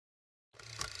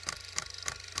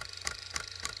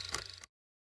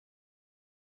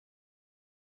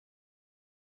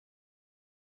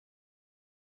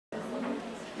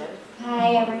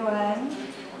Hi everyone.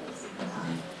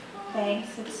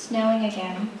 Thanks, it's snowing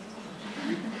again.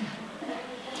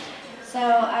 So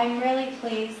I'm really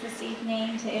pleased this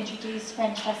evening to introduce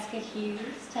Francesca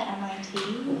Hughes to MIT,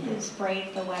 who's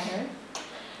braved the weather.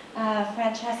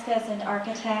 Francesca is an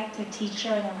architect, a teacher,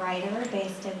 and a writer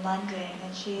based in London,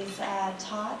 and she's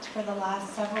taught for the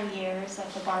last several years at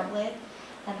the Bartlett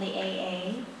and the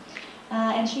AA.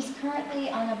 And she's currently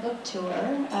on a book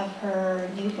tour of her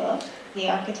new book, The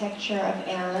Architecture of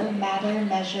Error, Matter,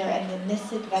 Measure, and the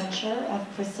Misadventure of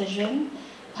Precision,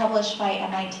 published by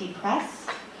MIT Press.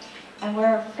 And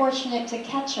we're fortunate to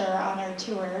catch her on her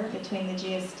tour between the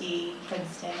GSD,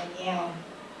 Princeton, and Yale.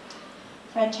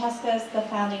 Francesca is the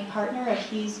founding partner of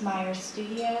Hughes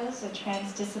Studios, a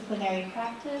transdisciplinary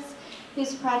practice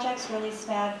whose projects really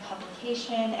span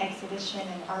publication, exhibition,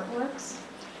 and artworks.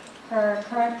 Her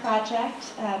current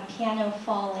project, Piano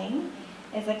Falling,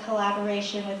 is a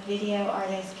collaboration with video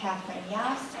artist Catherine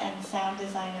Yass and sound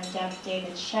designer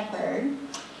David Shepard.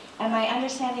 And my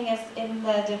understanding is in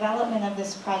the development of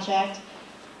this project,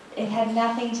 it had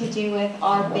nothing to do with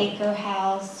our Baker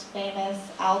House famous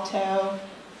alto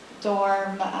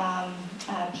dorm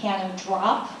piano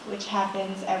drop, which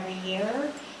happens every year.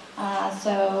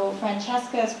 So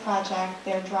Francesca's project,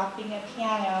 they're dropping a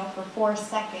piano for 4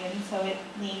 seconds, so it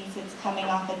means it's coming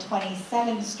off a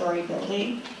 27-story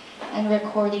building and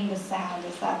recording the sound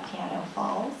as that piano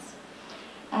falls.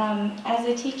 As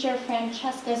a teacher,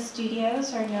 Francesca's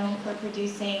studios are known for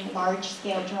producing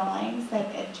large-scale drawings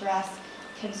that address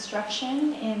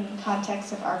construction in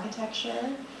context of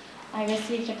architecture. I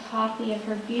received a copy of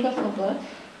her beautiful book,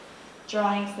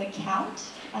 Drawings That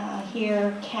Count.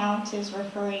 Here, count is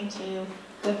referring to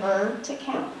the verb to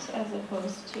count as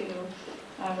opposed to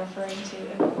referring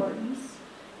to importance.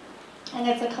 And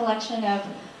it's a collection of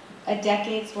a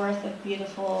decade's worth of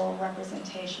beautiful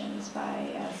representations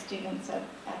by students at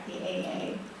the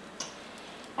AA.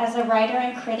 As a writer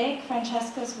and critic,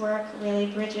 Francesca's work really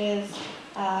bridges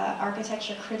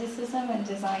architecture criticism and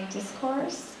design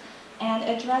discourse, and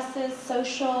addresses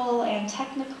social and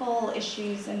technical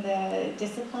issues in the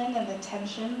discipline and the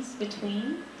tensions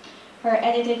between. Her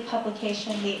edited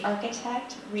publication, The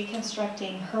Architect,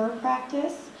 Reconstructing Her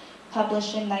Practice,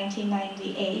 published in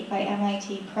 1998 by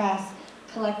MIT Press,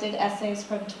 collected essays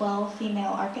from 12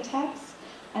 female architects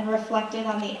and reflected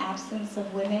on the absence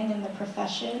of women in the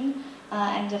profession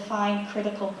and defined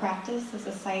critical practice as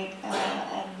a site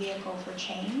and vehicle for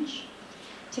change.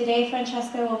 Today,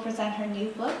 Francesca will present her new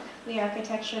book, The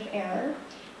Architecture of Error,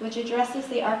 which addresses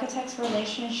the architect's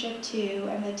relationship to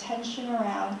and the tension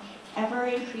around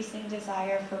ever-increasing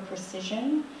desire for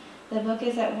precision. The book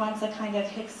is at once a kind of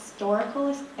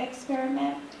historical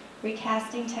experiment,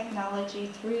 recasting technology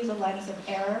through the lens of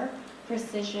error,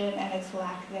 precision, and its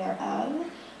lack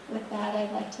thereof. With that,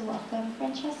 I'd like to welcome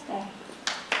Francesca.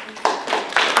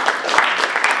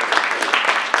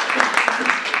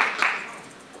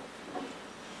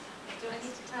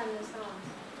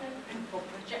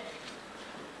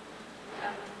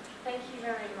 Thank you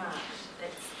very much.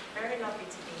 It's very lovely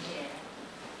to be here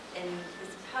in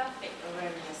this perfect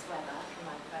erroneous weather for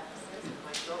my purposes.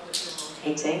 My dog was all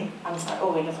hating. I'm sorry.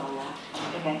 Oh, it is on there.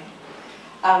 Okay.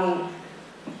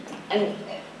 And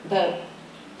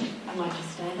I might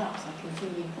just stand up so I can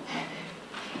see you.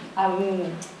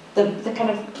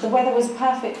 The weather was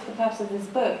perfect for the purpose of this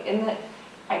book in that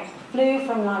I flew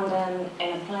from London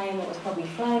in a plane that was probably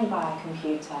flown by a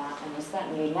computer and was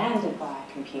certainly landed by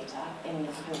a computer in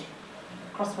the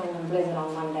crosswind and blizzard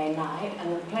on Monday night,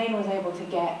 and the plane was able to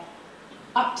get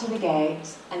up to the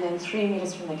gate and then 3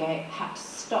 meters from the gate had to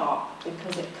stop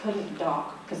because it couldn't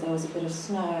dock because there was a bit of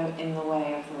snow in the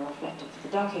way of the reflector for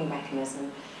the docking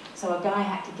mechanism. So a guy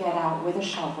had to get out with a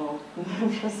shovel,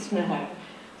 move the snow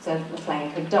so that the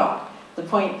plane could dock. The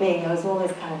point being there was all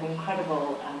this kind of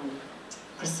incredible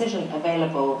precision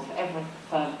available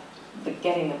for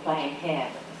getting the plane here,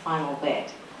 but the final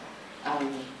bit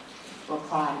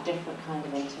required a different kind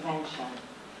of intervention.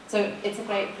 So it's a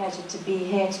great pleasure to be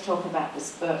here to talk about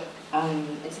this book.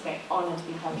 It's a great honour to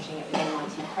be publishing it with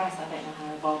MIT Press. I don't know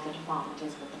how involved the department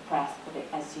is with the press, but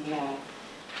as you know,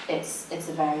 it's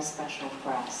a very special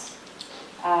press.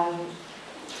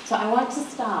 So I want to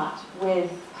start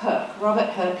with Hooke, Robert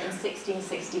Hooke in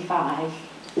 1665.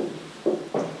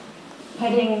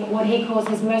 Putting what he calls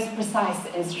his most precise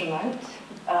instrument,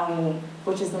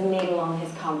 which is the needle on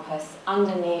his compass,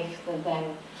 underneath the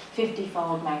then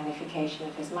 50-fold magnification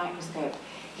of his microscope.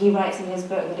 He writes in his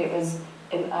book that it was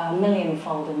a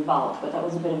million-fold in bulk, but that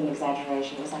was a bit of an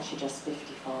exaggeration. It was actually just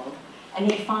 50-fold.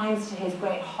 And he finds to his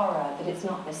great horror that it's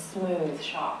not this smooth,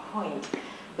 sharp point,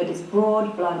 but it's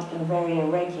broad, blunt, and very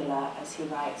irregular, as he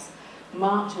writes,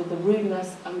 marked with the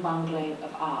rudeness and bungling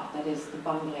of art, that is, the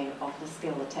bungling of the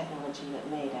skill, the technology that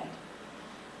made it.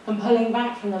 And pulling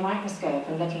back from the microscope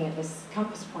and looking at this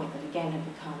compass point that again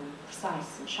had become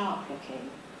precise and sharp looking,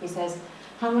 he says,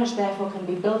 how much therefore can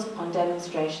be built upon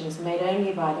demonstrations made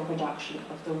only by the production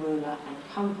of the ruler and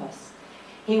compass?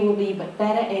 He will be but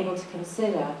better able to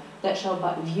consider that shall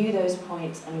but view those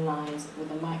points and lines with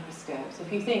a microscope. So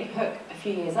if you think Hooke, a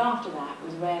few years after that,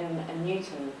 was when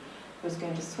Newton was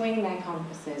going to swing their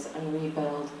compasses and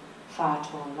rebuild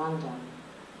fire-torn London.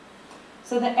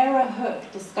 So the error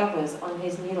Hooke discovers on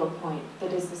his needlepoint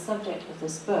that is the subject of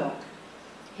this book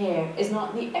here is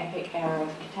not the epic error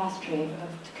of catastrophe of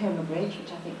Tacoma Bridge,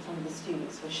 which I think some of the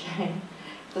students were showing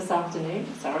this afternoon.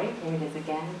 Sorry, here it is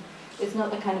again. It's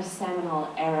not the kind of seminal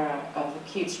error of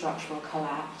acute structural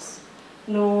collapse,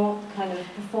 nor kind of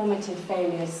performative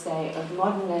failures, say, of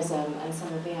modernism and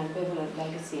some of the ambivalent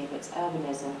legacy of its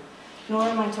urbanism. Nor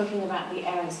am I talking about the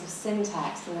errors of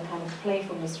syntax and the kind of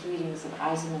playful misreadings of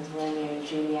Eisenman's Romeo and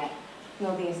Juliet,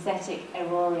 nor the aesthetic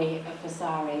errori of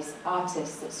Vasari's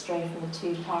artists that stray from the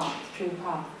true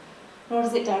path. Nor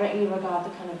does it directly regard the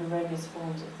kind of erroneous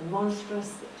forms of the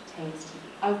monstrous that pertains to the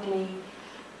ugly,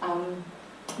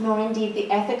 nor indeed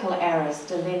the ethical errors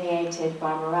delineated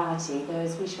by morality, though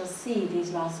as we shall see,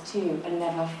 these last two are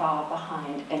never far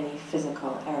behind any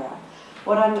physical error.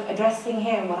 What I'm addressing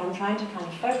here and what I'm trying to kind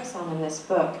of focus on in this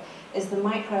book is the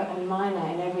micro and minor,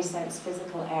 in every sense,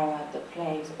 physical error that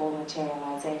plagues all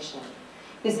materialization.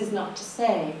 This is not to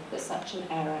say that such an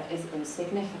error is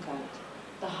insignificant.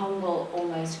 The humble,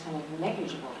 almost kind of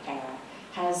negligible error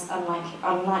has,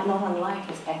 not unlike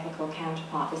its ethical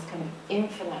counterpart, this kind of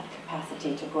infinite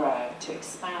capacity to grow, to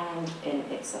expand in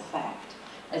its effect,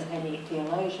 as any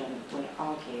theologian would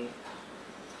argue.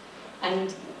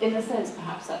 And in a sense,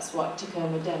 perhaps that's what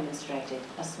Tacoma demonstrated,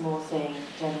 a small thing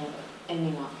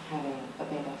ending up having a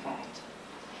big effect.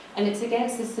 And it's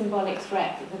against this symbolic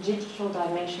threat that the digital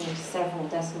dimension to several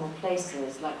decimal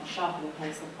places, like the sharpened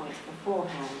pencil points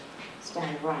beforehand,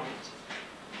 stand right.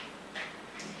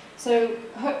 So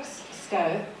Hooke's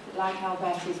scope, like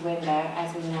Alberti's window,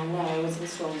 as we now know, was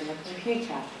installed in a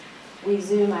computer. We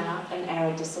zoom out and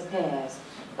error disappears.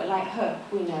 But like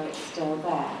Hooke, we know it's still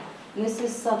there. And this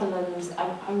is Sutherland's,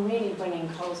 I'm really bringing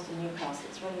coals to Newcastle.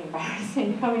 It's really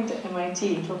embarrassing coming to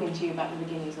MIT talking to you about the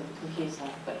beginnings of the computer,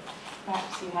 but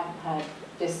perhaps you haven't heard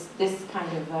this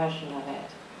kind of version of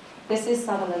it. This is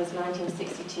Sutherland's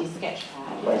 1962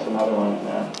 sketchpad. Place another one in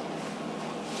there.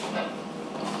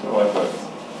 So like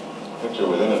a picture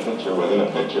within a picture within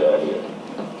a picture idea.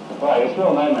 Right, it's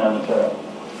real nightmare material.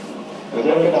 As it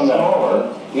gets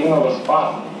smaller, even though the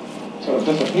spot sort of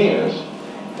disappears,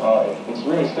 it's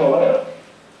really still there.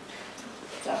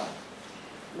 So,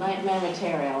 nightmare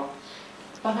material.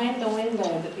 Behind the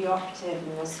window that the operative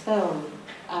in this film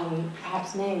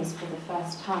perhaps names for the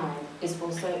first time is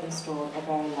also installed a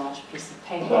very large piece of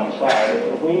paper. So I'm sorry,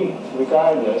 if we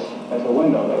regard this as a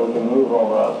window that we can move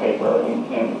over our paper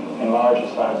and enlarge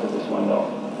the size of this window,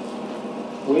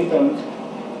 we can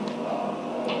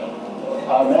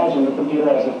imagine the computer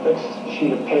has a fixed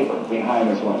sheet of paper behind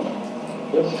this window.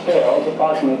 Its scale is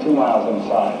approximately 2 miles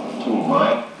inside. 2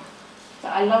 miles?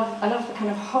 I love the kind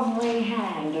of hovering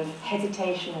hand of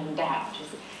hesitation and doubt.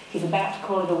 He's about to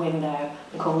call it a window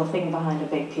and call the thing behind a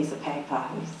big piece of paper.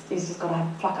 He's just got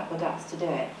to pluck up the guts to do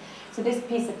it. So this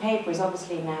piece of paper is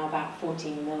obviously now about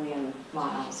 14 million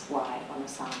miles wide on the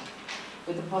side,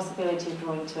 with the possibility of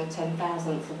drawing to a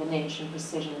 10,000th of an inch in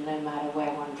precision no matter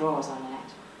where one draws on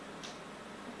it.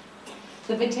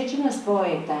 The vertiginous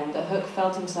void, then, that Hooke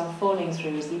felt himself falling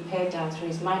through as he peered down through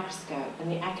his microscope,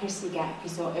 and the accuracy gap he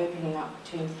saw opening up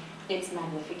between its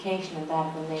magnification and that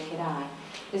of the naked eye,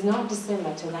 is not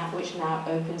dissimilar to that which now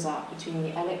opens up between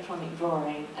the electronic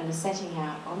drawing and the setting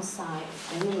out on site,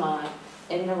 in the mud,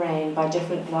 in the rain, by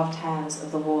different gloved hands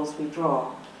of the walls we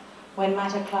draw. When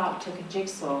Matter Clark took a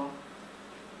jigsaw,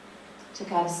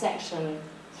 took out a section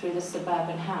through the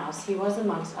suburban house, he was,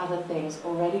 amongst other things,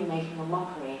 already making a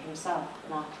mockery, himself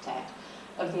an architect,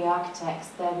 of the architect's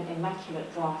then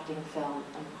immaculate drafting film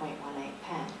and .18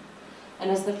 pen.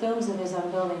 And as the films of his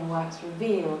unbuilding works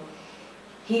reveal,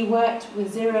 he worked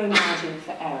with zero margin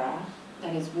for error,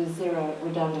 that is, with zero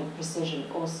redundant precision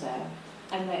also,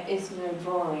 and there is no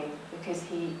drawing because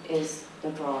he is the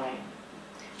drawing.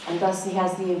 And thus he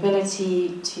has the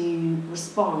ability to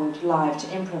respond live,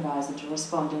 to improvise and to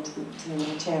respond to the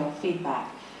material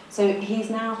feedback. So he's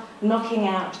now knocking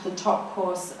out the top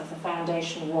course of the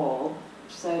foundation wall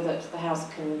so that the house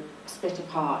can split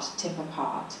apart, tip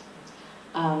apart.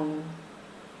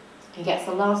 He gets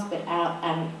the last bit out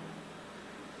and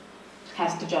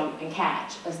has to jump and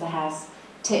catch as the house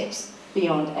tips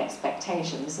beyond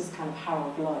expectation. This is kind of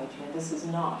Harold Lloyd. This is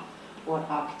not what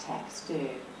architects do.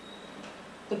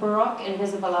 The Baroque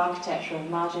invisible architecture of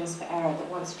margins for error that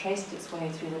once traced its way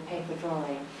through the paper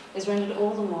drawing is rendered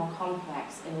all the more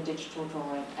complex in the digital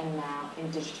drawing and now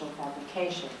in digital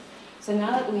fabrication. So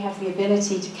now that we have the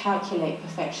ability to calculate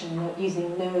perfection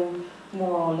using no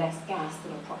more or less gas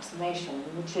than approximation,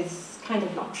 which is kind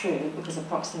of not true because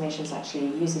approximations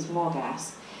actually uses more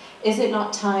gas, is it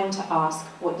not time to ask,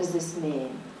 what does this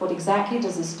mean? What exactly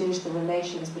does this do to the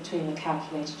relations between the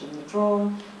calculated and the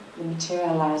drawn, the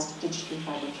materialized, digitally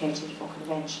fabricated, or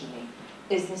conventionally?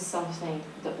 Is this something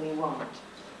that we want?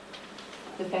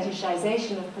 The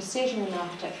fetishization of precision in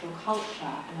architectural culture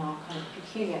and our kind of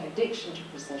peculiar addiction to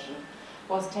precision,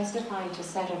 whilst testifying to a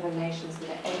set of relations that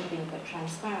are anything but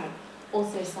transparent,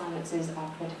 also silences our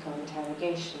critical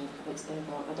interrogation of its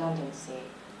inbuilt redundancy.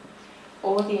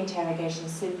 Or the interrogation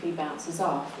simply bounces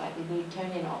off, like the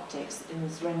Newtonian optics in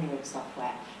this rendering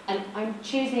software. And I'm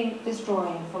choosing this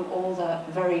drawing from all the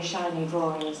very shiny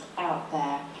drawings out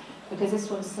there, because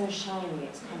this one's so shiny,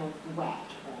 it's kind of wet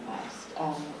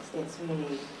almost. It's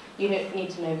really, you don't need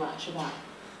to know much about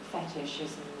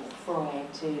fetishism or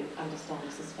Freud to understand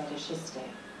this is fetishistic.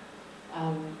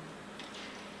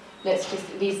 Let's just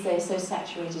at least say so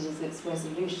saturated is its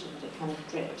resolution that it kind of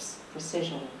drips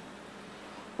precision.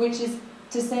 Which is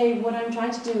to say, what I'm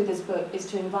trying to do with this book is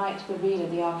to invite the reader,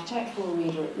 the architectural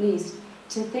reader at least,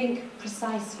 to think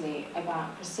precisely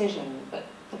about precision. But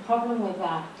the problem with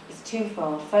that is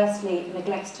twofold. Firstly, it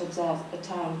neglects to observe the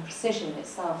term precision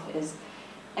itself is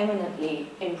eminently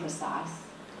imprecise,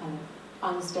 kind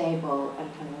of unstable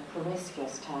and kind of a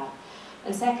promiscuous term.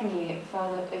 And secondly, it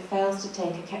fails to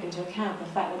take into account the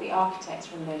fact that the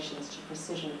architect's relations to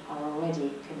precision are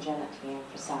already congenitally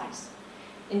imprecise.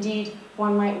 Indeed,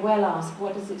 one might well ask,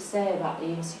 what does it say about the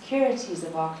insecurities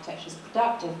of architecture's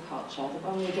productive culture, that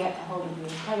when we get a hold of the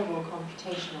incredible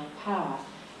computational power,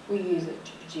 we use it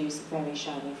to produce very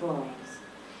shiny drawings.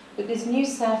 But this new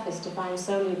surface, defined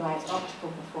solely by its optical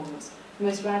performance,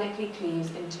 most radically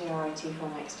cleaves interiority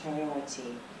from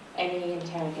exteriority. Any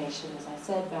interrogation, as I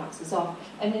said, bounces off.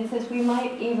 And in this, we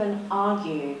might even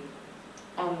argue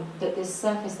that this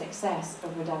surface excess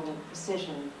of redundant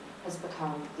precision has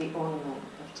become the ornament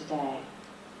of today.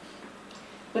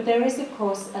 But there is, of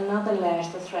course, another layer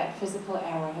to the threat physical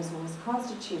error has always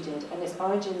constituted, and its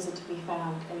origins are to be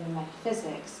found in the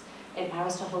metaphysics, in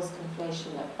Aristotle's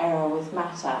conflation of error with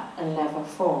matter and lever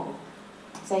form.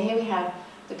 So here we have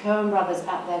the Coen brothers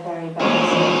at their very best.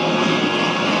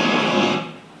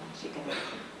 I'm actually going to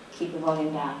keep the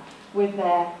volume down. With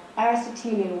their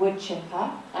Aristotelian wood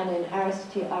chipper, and in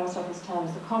Aristotle's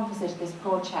terms, the composite of this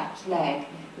poor chap's leg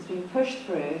is being pushed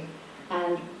through,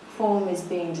 and form is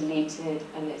being deleted,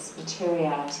 and its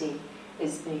materiality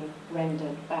is being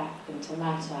rendered back into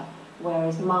matter.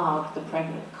 Whereas Marg, the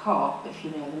pregnant cop, if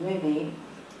you know the movie,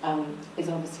 is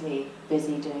obviously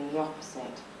busy doing the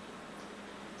opposite.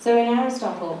 So in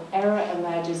Aristotle, error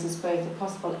emerges as both a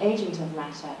possible agent of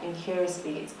matter and,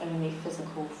 curiously, its only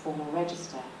physical formal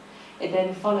register. It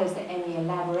then follows that any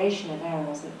elaboration of error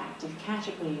as an active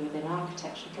category within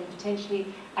architecture can potentially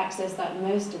access that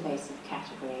most evasive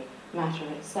category, matter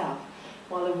itself,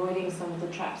 while avoiding some of the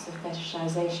traps of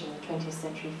fetishization the 20th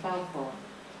century fell for.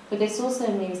 But this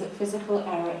also means that physical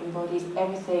error embodies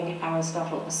everything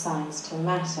Aristotle assigns to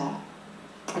matter,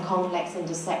 a complex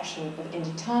intersection of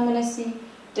indeterminacy,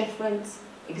 difference,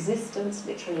 existence,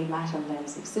 literally matter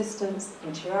lends existence,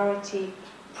 interiority,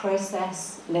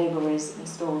 process, labour is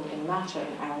installed in matter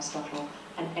in Aristotle,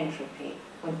 and entropy.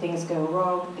 When things go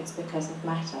wrong, it's because of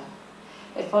matter.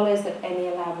 It follows that any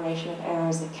elaboration of error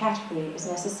as a category is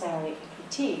necessarily a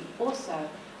critique also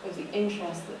of the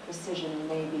interest that precision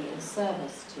may be in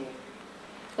service to.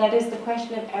 That is, the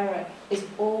question of error is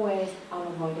always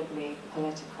unavoidably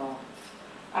political.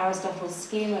 Aristotle's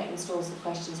schema installs the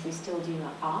questions we still do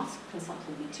not ask, can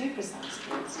something be too precise,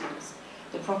 for instance,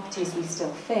 the properties we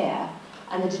still fear,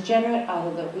 and the degenerate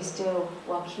other that we still,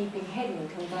 while keeping hidden,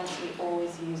 conversely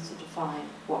always use to define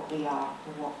what we are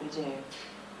and what we do.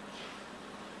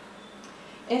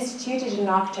 Instituted in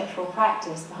architectural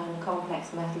practice behind the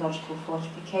complex methodological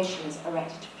fortifications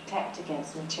erected to protect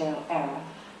against material error,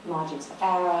 margins for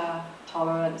error,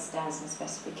 tolerance, standards and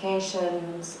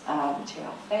specifications,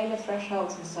 material failure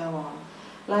thresholds, and so on,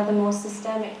 lie the more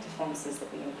systemic defences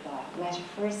that we employ: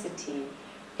 metaphoricity,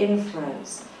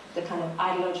 inference, the kind of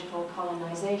ideological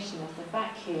colonization of the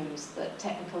vacuums that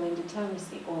technical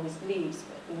indeterminacy always leaves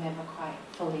but never quite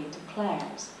fully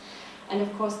declares, and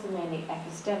of course the many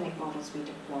epistemic models we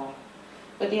deploy.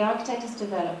 But the architect has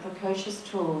developed precocious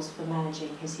tools for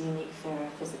managing his unique fear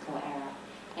of physical error.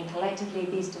 And collectively,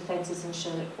 these defences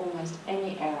ensure that almost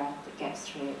any error that gets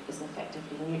through is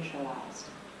effectively neutralised.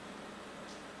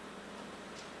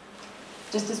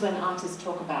 Just as when artists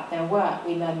talk about their work,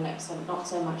 we learn not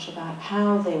so much about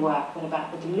how they work, but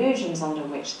about the delusions under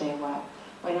which they work.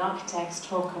 When architects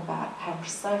talk about how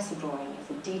precise a drawing is,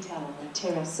 a detail of a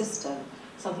material system,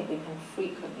 something we can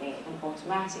frequently and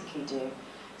automatically do,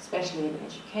 especially in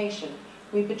education,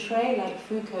 we betray, like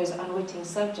Foucault's unwitting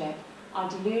subject, our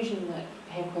delusion that,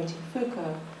 here quoting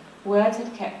Foucault, words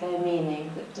had kept their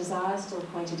meaning, that desire still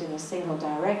pointed in a single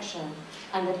direction,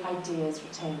 and that ideas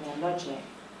retained their logic.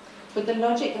 But the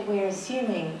logic that we're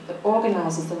assuming that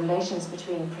organises the relations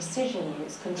between precision and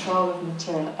its control of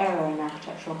material error in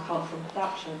architectural cultural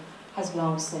production has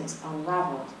long since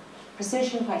unravelled.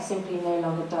 Precision quite simply no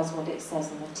longer does what it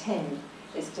says in the tin.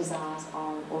 Its desires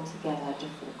are on altogether a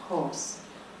different course.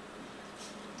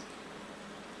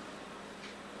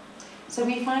 So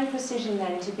we find precision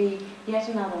then to be yet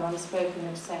another unspoken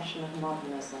obsession of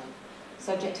modernism,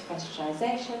 subject to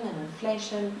fetishization and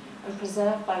inflation, and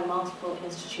preserved by multiple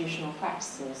institutional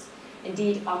practices.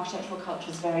 Indeed, architectural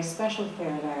culture's very special fear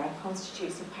of error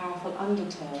constitutes a powerful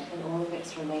undertow in all of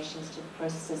its relations to the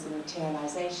processes of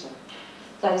materialization.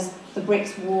 That is, the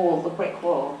brick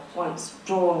wall, once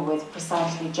drawn with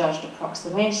precisely judged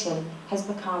approximation, has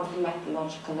become a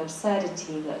methodological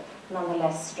absurdity that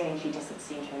nonetheless strangely doesn't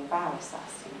seem to embarrass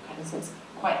us. In a sense,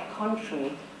 quite the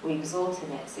contrary, we exalt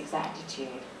in its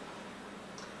exactitude.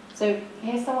 So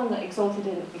here's someone that exalted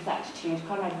in exactitude,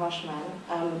 Konrad Washman,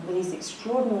 with these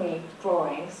extraordinary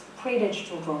drawings,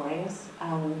 pre-digital drawings,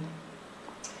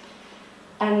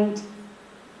 and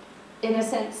in a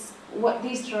sense, what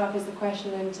these throw up is the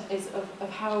question is of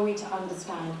how are we to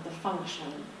understand the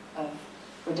function of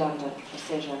redundant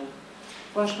precision.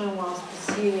 Washman, whilst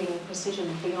pursuing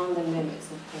precision beyond the limits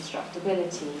of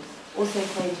constructability, also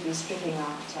claimed to be stripping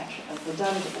architecture of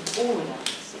all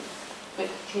redundancy. But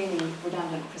clearly,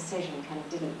 redundant precision kind of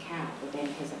didn't count within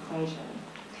his equation.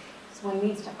 So one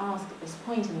needs to ask at this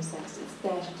point, in a sense, it's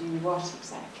there to do what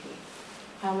exactly?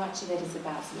 How much of it is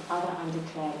about some other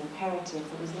undeclared imperative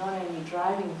that is not only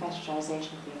driving the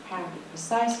fetishization of the apparently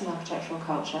precise in architectural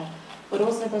culture, but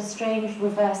also the strange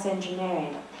reverse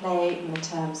engineering at play in the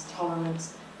terms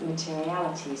tolerance and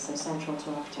materiality, so central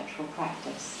to architectural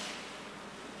practice.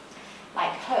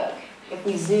 Like Hook, if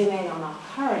we zoom in on our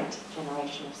current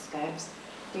generation of scopes,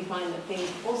 we find that things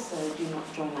also do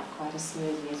not join up quite as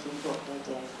smoothly as we thought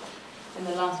they did. In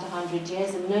the last 100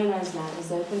 years, a no man's land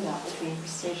has opened up between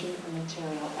precision and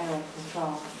material error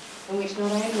control, in which not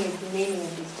only is the meaning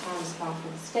of these terms far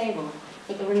from stable,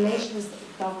 but the relations that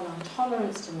govern our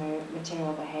tolerance to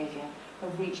material behaviour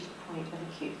have reached a point of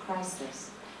acute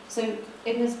crisis. So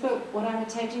in this book, what I'm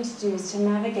attempting to do is to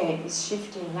navigate this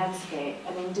shifting landscape,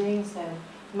 and in doing so,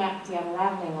 map the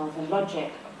unravelling of the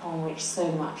logic upon which so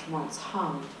much once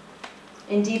hung.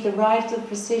 Indeed, the rise of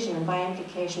precision, and by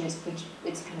implication its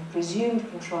kind of presumed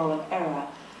control of error,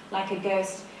 like a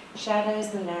ghost,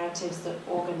 shadows the narratives that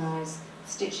organise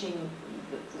stitching,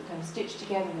 that kind of stitch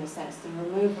together in a sense, the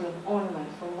removal of ornament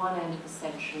from one end of the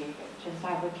century to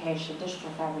fabrication, digital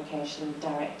fabrication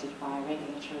directed by a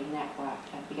regulatory network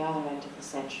at the other end of the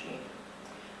century.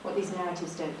 What these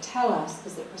narratives don't tell us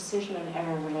is that precision and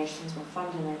error relations were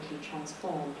fundamentally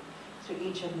transformed through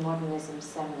each of modernism's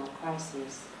seminal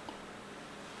crises.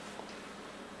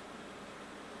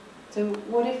 So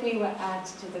what if we were to add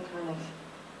to the kind of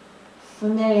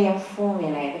familiar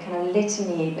formulae, the kind of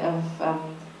litany of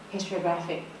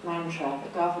historiographic mantra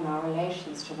that govern our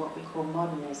relations to what we call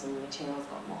modernism? Materials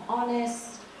got more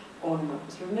honest, ornament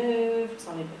was removed,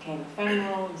 solid became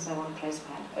ephemeral, and so on, close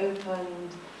pan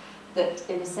opened. That,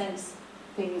 in a sense,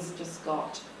 things just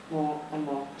got more and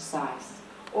more precise.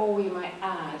 Or we might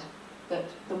add that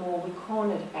the more we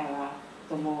cornered error,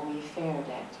 the more we feared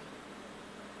it.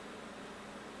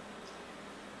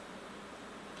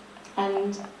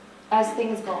 And as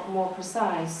things got more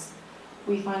precise,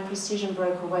 we find precision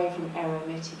broke away from error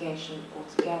mitigation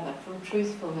altogether, from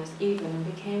truthfulness even,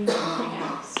 and became something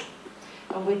else.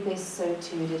 And with this, so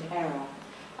too did error.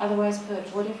 Otherwise put,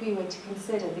 what if we were to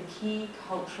consider the key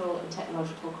cultural and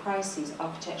technological crises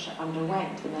architecture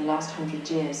underwent in the last 100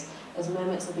 years as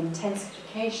moments of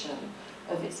intensification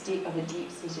of a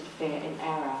deep-seated fear in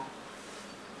error?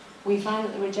 We find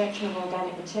that the rejection of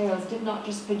organic materials did not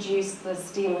just produce the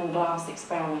steel and glass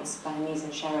experiments by Mies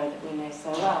and Sharrow that we know so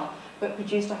well, but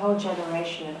produced a whole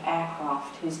generation of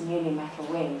aircraft whose newly metal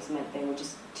wings meant they were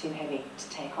just too heavy to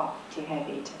take off, too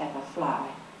heavy to ever fly.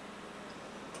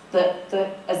 that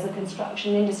as the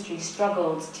construction industry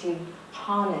struggled to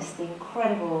harness the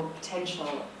incredible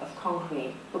potential of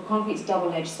concrete, but concrete's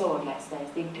double-edged sword, let's say,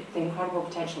 the incredible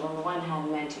potential on the one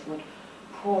hand meant it would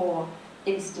pour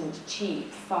instant,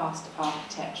 cheap, fast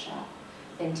architecture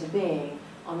into being.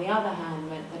 On the other hand,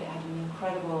 meant that it had an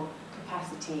incredible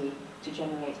capacity to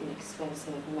generate an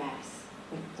expensive mess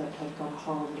that had gone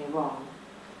horribly wrong.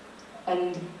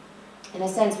 And in a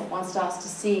sense, what one starts to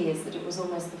see is that it was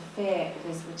almost the fear of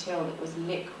this material that was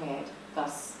liquid,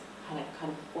 thus had a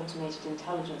kind of automated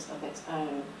intelligence of its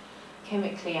own,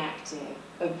 chemically active,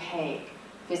 opaque,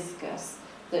 viscous,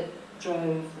 that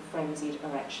drove the frenzied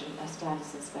erection of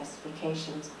standards and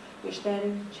specifications, which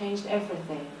then changed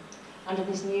everything. Under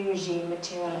this new regime,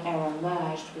 material error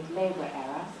merged with labour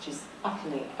error, which is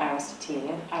utterly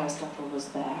Aristotelian. Aristotle was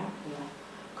there in the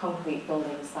concrete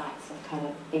building sites of kind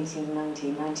of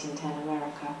 1890, 1910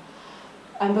 America.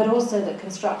 But also that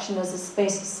construction as a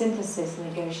space of synthesis and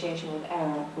negotiation with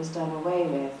error was done away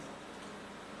with.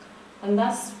 And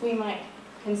thus we might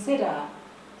consider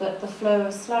that the flow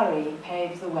of slurry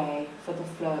paved the way for the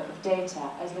flow of data,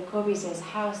 as Le Corbusier's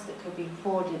house that could be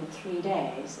poured in 3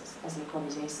 days, as Le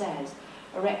Corbusier says,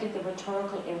 erected the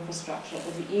rhetorical infrastructure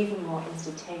of the even more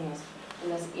instantaneous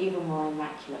and thus even more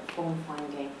immaculate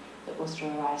form-finding that was to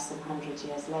arise some 100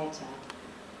 years later.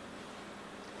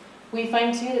 We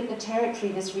find too that the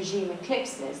territory this regime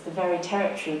eclipses, the very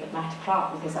territory that Matt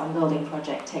Clark with his Unbuilding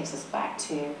project takes us back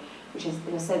to, which is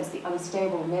in a sense the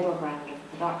unstable middle ground of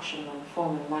production when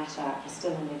form and matter are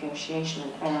still in negotiation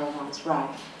and error runs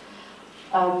rife,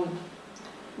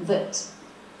 that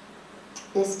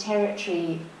this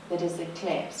territory that is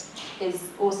eclipsed is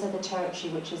also the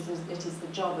territory which is the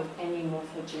job of any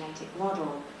morphogenetic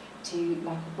model to,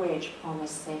 like a bridge,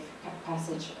 promise safe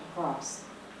passage across.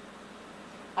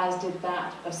 As did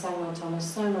that of Samuel Thomas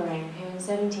Sommering, who in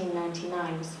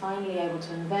 1799 was finally able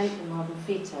to invent the modern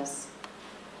fetus.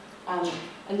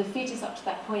 And the fetus up to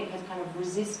that point had kind of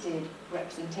resisted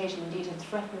representation, indeed had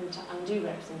threatened to undo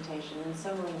representation, and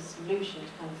Sommering's solution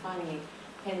to kind of finally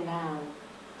pin down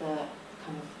the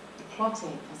kind of the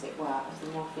plotting, as it were, of the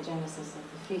morphogenesis of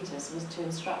the fetus was to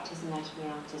instruct his anatomy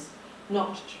artists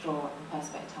not to draw in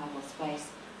perspectival space,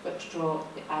 but to draw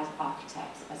as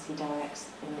architects, as he directs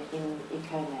in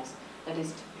Icones, that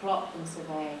is to plot and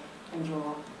survey and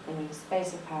draw in the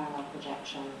space of parallel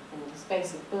projection, in the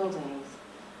space of buildings,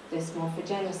 this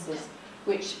morphogenesis,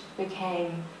 which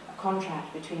became a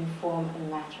contract between form and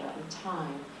matter and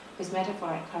time, whose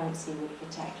metaphoric currency would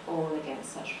protect all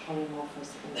against such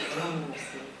polymorphous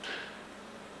indeterminacy.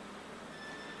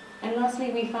 And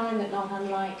lastly, we find that not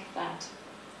unlike that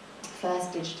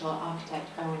first digital architect,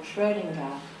 Erwin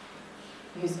Schrödinger,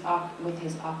 with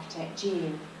his architect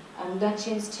gene,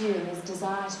 Lutyens too, in his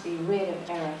desire to be rid of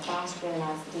error, fast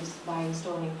realised that it is by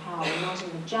installing power not in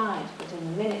the giant but in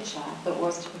the miniature that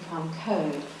was to become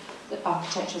code, that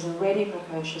architecture's already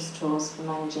precocious tools for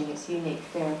managing its unique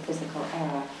fear of physical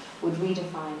error would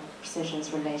redefine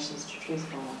precision's relations to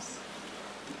truthfulness.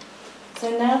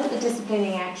 So now that the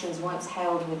disciplining actions once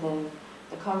held within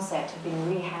the concept have been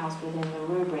rehoused within the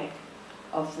rubric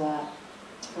of the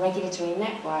regulatory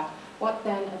network, what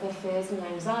then are the fears and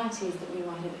anxieties that we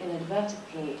might have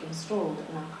inadvertently installed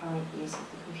in our current use of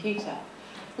the computer?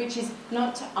 Which is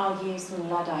not to argue some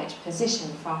Luddite position,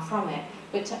 far from it,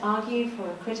 but to argue for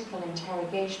a critical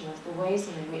interrogation of the ways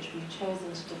in which we've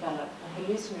chosen to develop a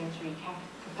hallucinatory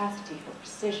capacity for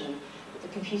precision that the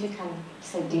computer kind of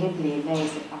so glibly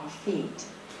lays at our feet.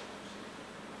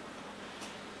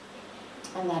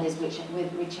 And that is with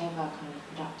whichever kind of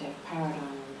productive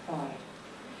paradigm employed.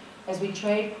 As we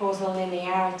trade causal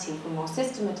linearity for more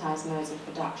systematized modes of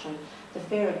production, the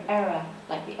fear of error,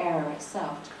 like the error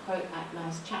itself, to quote that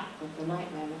nice chap with the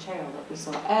nightmare material that we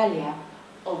saw earlier,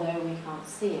 although we can't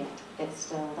see it, it's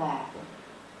still there.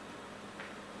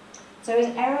 So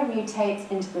as error mutates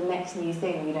into the next new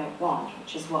thing we don't want,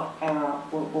 which is what error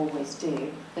will always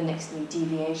do, the next new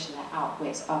deviation that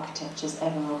outwits architecture's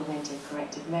ever-augmenting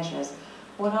corrective measures,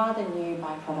 what are the new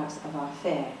byproducts of our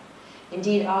fear?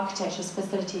 Indeed, architecture's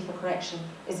facility for correction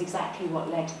is exactly what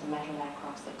led to the metal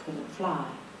aircrafts that couldn't fly,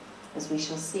 as we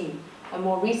shall see, and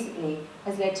more recently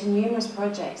has led to numerous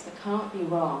projects that can't be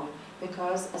wrong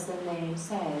because, as the name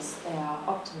says, they are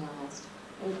optimized.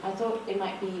 And I thought it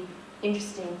might be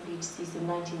interesting for you to see some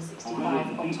 1965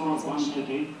 Already the people of one optimization.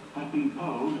 city have been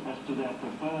polled as to their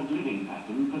preferred living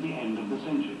pattern for the end of the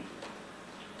century.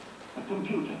 A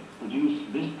computer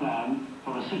produced this plan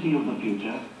for a city of the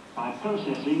future by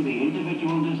processing the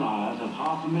individual desires of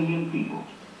 500,000 people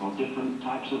for different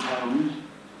types of homes,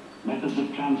 methods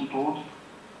of transport,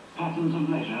 patterns of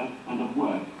leisure and of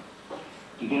work,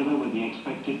 together with the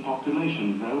expected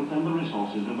population growth and the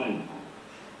resources available.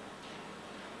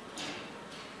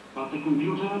 But the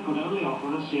computer could only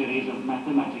offer a series of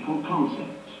mathematical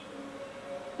concepts.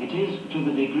 It is to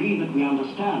the degree that we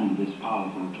understand this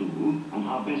powerful tool and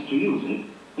how best to use it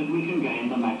that we can gain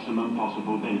the maximum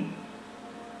possible benefit.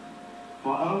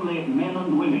 For only men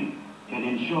and women can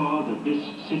ensure that this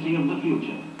city of the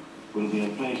future will be a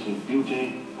place of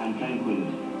beauty and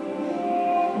tranquility.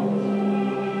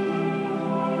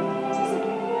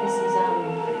 This is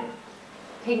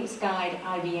pink-skied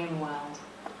IBM world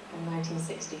in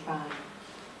 1965.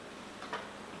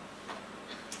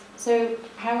 So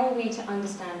how are we to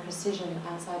understand precision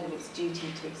outside of its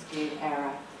duty to exclude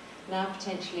error, now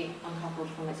potentially uncoupled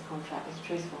from its contract with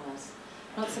truthfulness?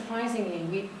 Not surprisingly,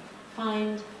 we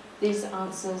find these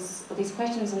answers, or these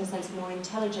questions in a sense, more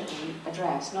intelligently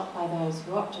addressed, not by those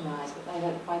who optimize,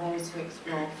 but by those who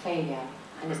explore failure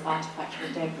and its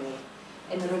artifactual debris.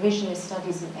 In the revisionist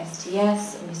studies in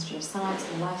STS, in history of science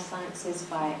and life sciences,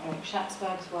 by Eric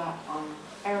Schatzberg's work on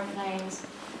aeroplanes,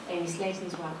 Amy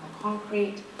Slayton's work on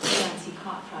concrete, Nancy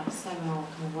Cartwright's seminal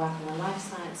kind of work on the life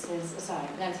sciences,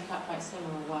 Nancy Cartwright's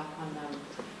seminal work on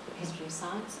history of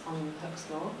science, on Hooke's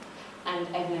law, and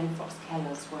Evelyn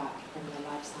Fox-Keller's work in the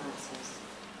life sciences.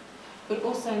 But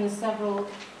also in the several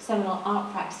seminal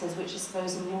art practices which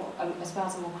espouse a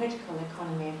more critical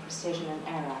economy of precision and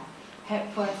error.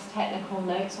 Hepworth's technical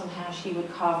notes on how she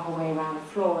would carve her way around the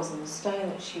flaws in the stone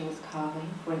that she was carving,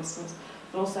 for instance,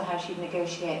 but also how she'd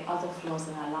negotiate other flaws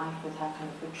in her life with her kind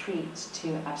of retreat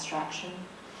to abstraction.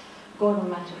 Gordon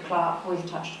Matter Clark, we've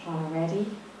touched upon already.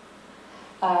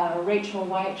 Rachel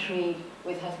Whiteread,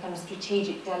 with her kind of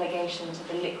strategic delegation to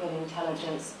the liquid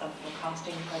intelligence of the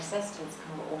casting process, to its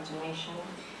kind of automation.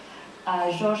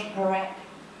 Georges Perec,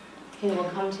 who we'll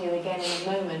come to again in a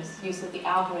moment, use of the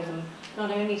algorithm not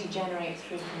only to generate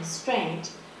through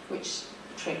constraint, which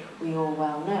trick we all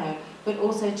well know, but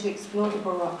also to explore the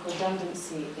Baroque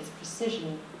redundancy its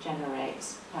precision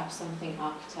generates, perhaps something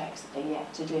architects are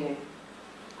yet to do.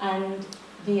 And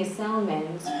via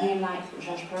Selmins, who, like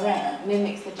Georges Perec,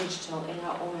 mimics the digital in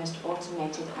her almost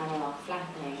automated analog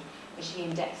flattening, as she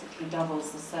indexically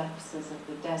doubles the surfaces of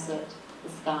the desert,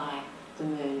 the sky, the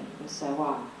moon, and so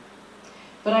on.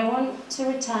 But I want to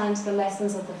return to the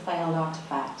lessons of the failed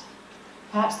artifact,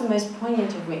 perhaps the most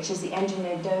poignant of which is the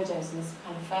engineered dodos in this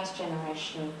kind of first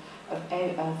generation of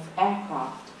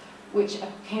aircraft, which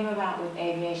came about with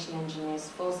aviation engineers'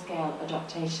 full-scale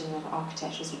adaptation of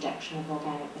architecture's rejection of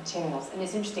organic materials. And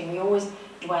it's interesting, we always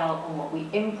dwell on what we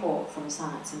import from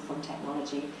science and from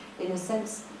technology. In a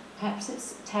sense, perhaps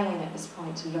it's telling at this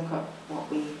point to look at what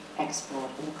we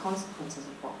export and the consequences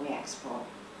of what we export.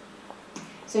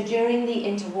 So during the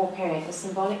interwar period, the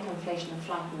symbolic conflation of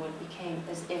flight and wood became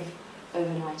as if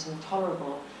overnight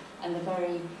intolerable, and the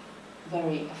very,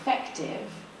 very effective,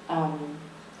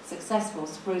 successful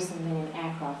spruce and linen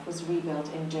aircraft was rebuilt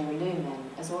in duralumin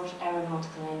as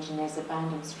aeronautical engineers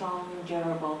abandoned strong,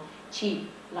 durable, cheap,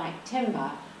 light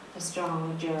timber for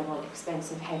strong, durable,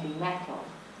 expensive, heavy metal.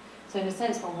 So in a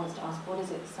sense, one wants to ask, what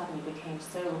is it that suddenly became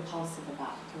so repulsive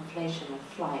about the conflation of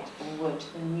flight and wood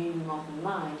to the new modern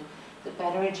mind that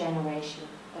better a generation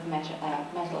of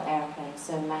metal airplanes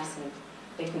so massive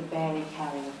they could barely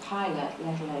carry a pilot,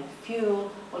 let alone fuel,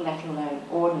 or let alone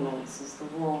ordnance as for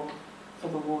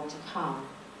the war to come.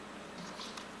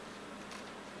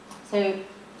 So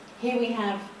here we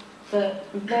have the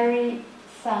very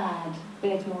sad,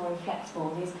 bit more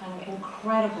inflexible, these kind of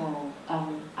incredible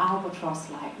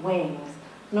albatross-like wings,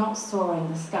 not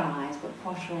soaring the skies, but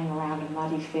pottering around a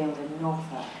muddy field in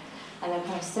Norfolk. And they're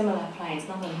kind of similar planes.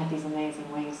 None of them had these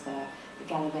amazing wings though, the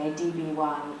Gallibet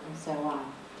DB1 and so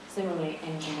on. Similarly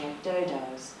engineered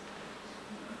dodos.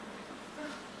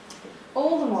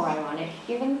 All the more ironic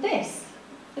given this,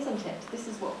 isn't it? This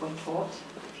is what we're taught.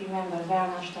 If you remember,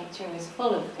 Verarchitecture is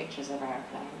full of pictures of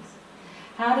airplanes.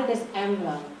 How did this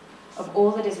emblem of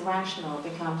all that is rational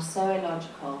become so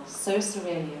illogical, so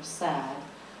surreally absurd?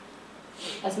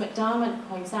 As McDermott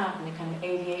points out in the kind of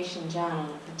aviation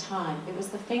journal at the time, it was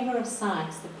the finger of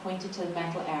science that pointed to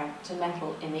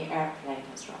metal in the airplane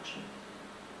construction.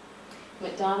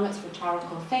 McDermott's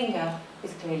rhetorical finger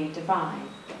is clearly divine.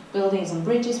 Buildings and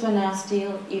bridges were now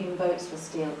steel, even boats were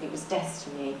steel. It was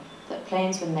destiny that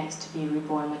planes were next to be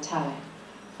reborn metallic.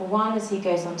 For one, as he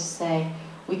goes on to say,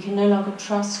 we can no longer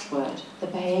trust wood. The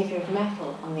behavior of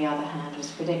metal, on the other hand, was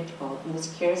predictable and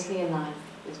was curiously aligned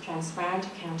with transparent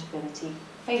accountability,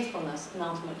 faithfulness, and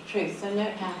ultimate truth. So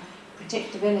note how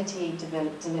predictability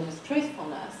delivers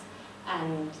truthfulness,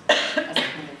 and as a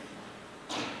kind of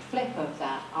flip of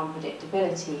that,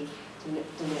 unpredictability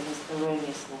delivers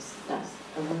erroneousness.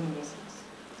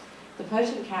 The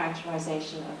potent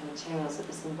characterization of the materials that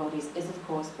this embodies is, of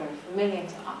course, very familiar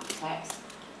to architects.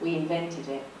 We invented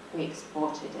it, we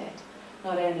exported it.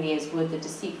 Not only is wood the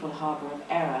deceitful harbour of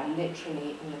error,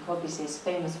 literally in Le Corbusier's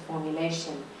famous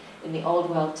formulation, in the old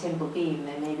world timber beam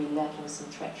there may be lurking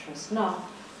some treacherous knot,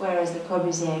 whereas Le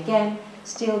Corbusier again,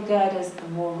 steel girders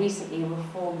and more recently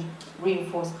reformed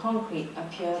reinforced concrete are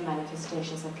pure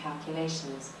manifestations of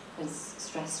calculations, as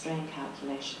stress-strain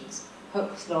calculations.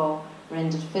 Hooke's law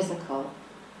rendered physical,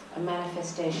 a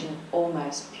manifestation of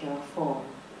almost pure form.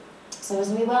 So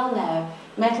as we well know,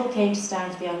 metal came to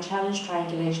stand for the unchallenged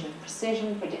triangulation of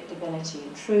precision, predictability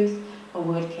and truth, and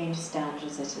wood came to stand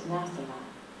as its anathema.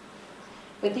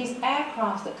 But these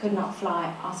aircraft that could not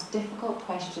fly ask difficult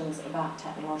questions about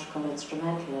technological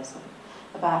instrumentalism,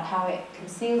 about how it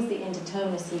conceals the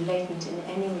indeterminacy latent in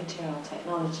any material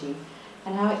technology,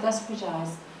 and how it thus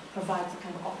provides a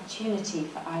kind of opportunity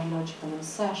for ideological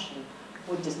insertion.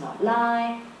 Wood does not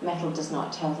lie, metal does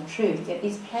not tell the truth. Yet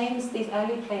these planes, these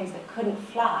early planes that couldn't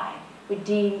fly, were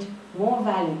deemed more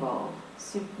valuable,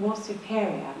 more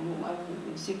superior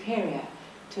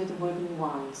to the wooden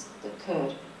ones that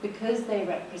could, because they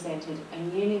represented a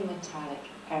newly metallic,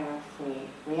 error-free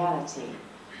reality,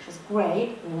 which was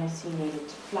great unless you needed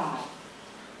to fly.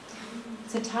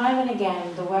 So time and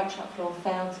again, the workshop floor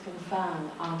failed to confirm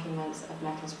the arguments of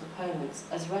metal's proponents,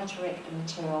 as rhetoric and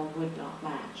material would not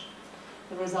match.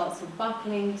 The results of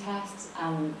buckling tests,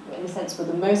 in a sense, were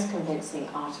the most convincing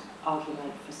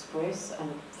argument for spruce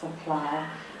and for ply.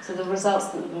 So the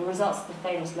results of the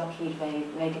famous Lockheed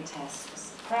Vega test were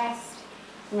suppressed.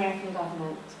 The American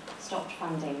government stopped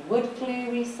funding wood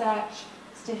glue research.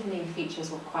 Stiffening features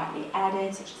were quietly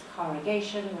added, such as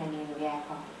corrugation, rendering the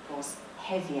aircraft, of course,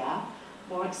 heavier,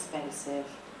 more expensive,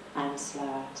 and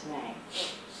slower to make.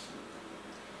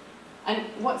 And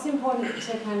what's important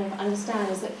to kind of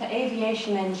understand is that for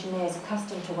aviation engineers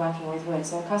accustomed to working with wood,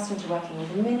 so accustomed to working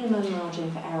with a minimum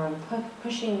margin for error and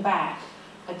pushing back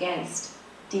against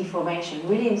deformation,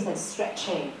 really in a sense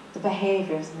stretching the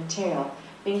behaviour of the material,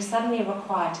 being suddenly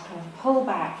required to kind of pull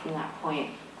back from that point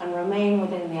and remain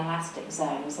within the elastic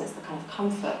zone, so it's the kind of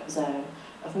comfort zone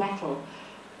of metal,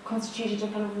 constituted a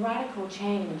kind of radical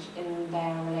change in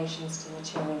their relations to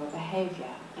material behaviour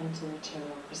and to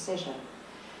material precision.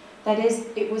 That is,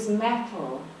 it was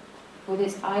metal, with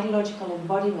its ideological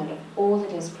embodiment of all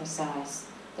that is precise,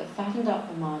 that fattened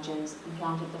up the margins and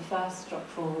planted the first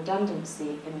structural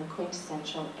redundancy in the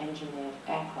quintessential engineered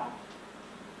aircraft.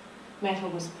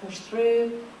 Metal was pushed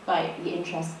through by the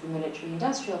interests of the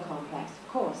military-industrial complex, of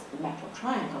course, the metal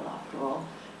triangle after all,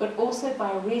 but also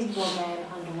by reasonable men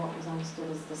under what was understood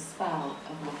as the spell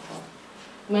of metal.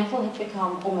 Metal had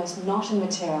become almost not a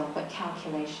material, but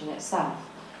calculation itself.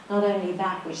 Not only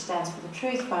that which stands for the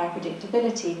truth via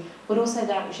predictability, but also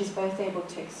that which is both able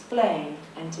to explain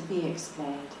and to be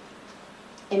explained.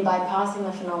 In bypassing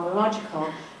the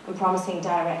phenomenological and promising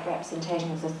direct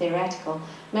representation of the theoretical,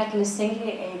 metal is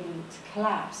singularly able to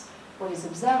collapse what is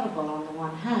observable on the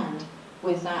one hand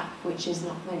with that which is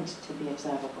not meant to be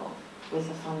observable, with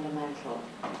the fundamental.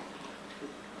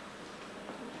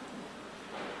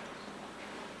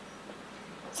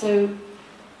 So,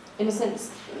 in a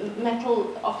sense,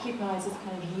 metal occupies this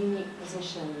kind of unique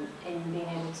position in being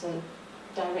able to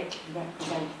directly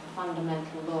represent the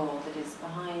fundamental law that is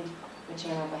behind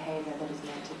material behaviour, that is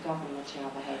meant to govern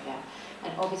material behaviour.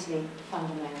 And obviously,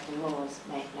 fundamental laws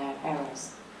make no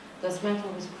errors. Thus,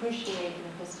 metal was crucially and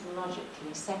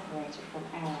epistemologically separated from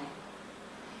error.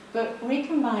 But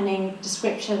recombining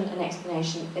description and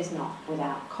explanation is not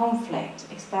without conflict.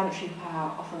 Explanatory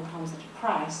power often comes at a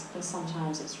price, and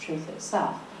sometimes it's truth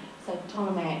itself. So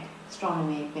Ptolemaic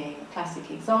astronomy being a classic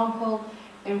example,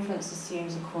 inference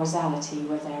assumes a causality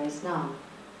where there is none.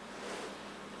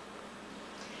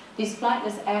 These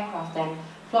flightless aircraft then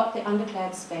plot the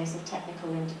undeclared space of technical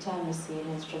indeterminacy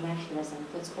and instrumentalism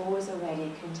that's always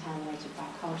already contaminated by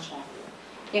culture.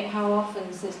 Yet how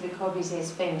often, since Le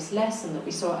Corbusier's famous lesson that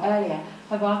we saw earlier,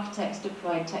 have architects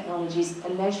deployed technology's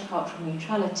alleged cultural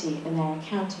neutrality in their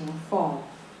accounting of form?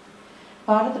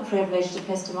 Part of the privileged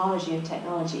epistemology of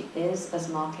technology is, as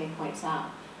Marquet points out,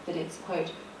 that its,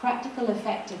 quote, practical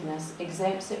effectiveness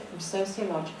exempts it from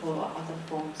sociological or other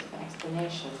forms of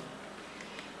explanation.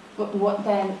 But what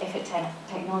then if a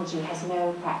technology has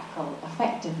no practical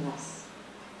effectiveness?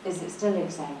 Is it still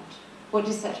exempt? What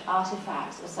do such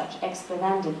artifacts or such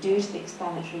explananda do to the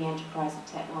explanatory enterprise of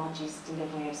technology's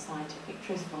delivery of scientific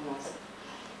truthfulness?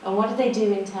 And what do they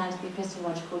do in terms of the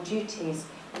epistemological duties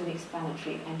and the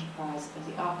explanatory enterprise of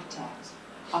the architect?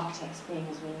 Architects being,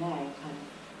 as we know, kind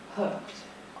of hooked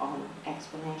on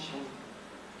explanation.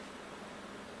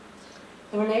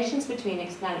 The relations between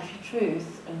explanatory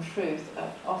truth and truth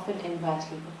are often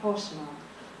inversely proportional.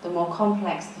 The more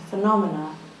complex the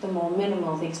phenomena, the more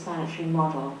minimal the explanatory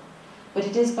model. But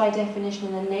it is by definition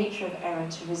in the nature of error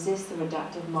to resist the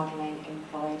reductive modelling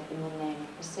employed in the name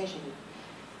of precision.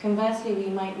 Conversely, we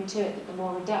might intuit that the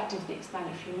more reductive the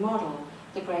explanatory model,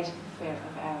 the greater the fear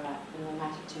of error in the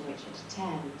matter to which it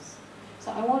attends.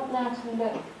 So I want now to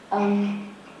look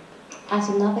at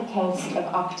another case of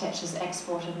architecture's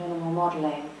export of minimal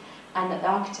modelling, and at the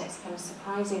architect's kind of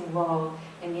surprising role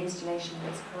in the installation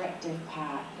of its corrective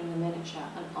power in the miniature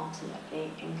and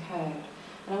ultimately in code.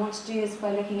 And I want to do this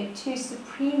by looking at two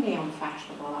supremely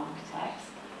unfashionable architects.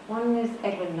 One is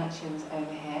Edwin Lutyens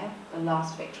over here, the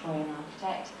last Victorian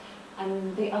architect,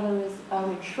 and the other is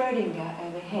Erwin Schrödinger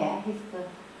over here. He's the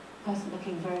person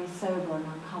looking very sober and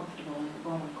uncomfortable in the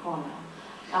bottom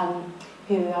corner,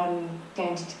 who I'm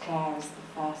going to declare as the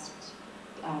first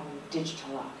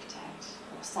digital architect,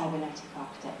 or cybernetic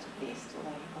architect at least,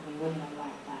 although he probably wouldn't have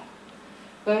liked that.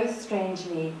 Both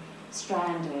strangely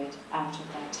stranded out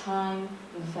of their time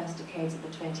in the first decades of the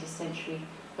 20th century,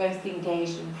 both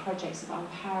engaged in projects of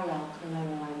unparalleled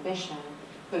colonial ambition,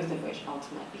 both of which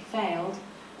ultimately failed,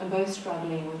 and both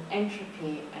struggling with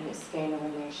entropy and its scalar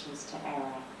relations to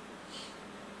error.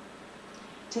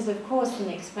 It is, of course, in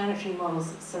the explanatory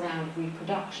models that surround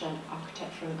reproduction,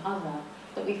 architecture, and other,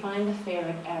 that we find the fear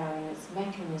of error and its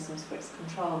mechanisms for its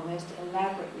control most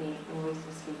elaborately and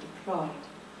ruthlessly deployed.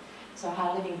 So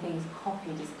how living things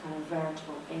copied is a kind of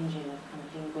veritable engine of kind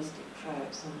of linguistic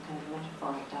tropes and kind of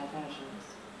metaphoric diversions.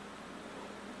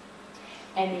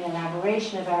 Any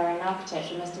elaboration of error in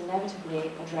architecture must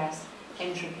inevitably address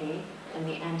entropy and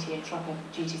the anti-entropic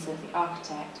duties of the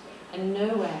architect, and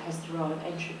nowhere has the role of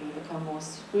entropy become more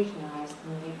scrutinized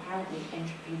than the apparently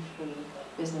entropy-free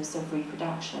business of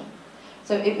reproduction.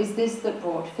 So it was this that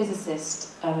brought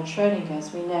physicist Erwin Schrödinger,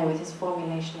 as we know, with his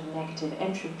formulation of negative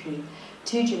entropy,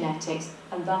 to genetics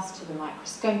and thus to the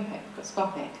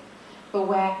microscopic. But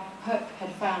where Hook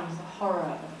had found the horror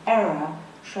of error,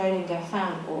 Schrödinger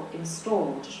found, or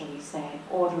installed, shall we say,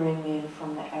 ordering in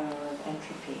from the error of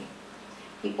entropy.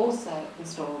 He also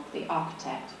installed the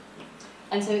architect.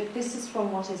 And so this is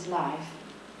from What is Life,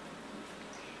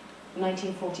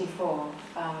 1944,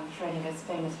 Schrödinger's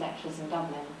famous lectures in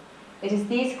Dublin. It is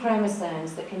these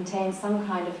chromosomes that contain some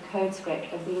kind of code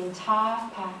script of the entire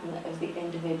pattern of the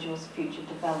individual's future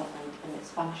development and its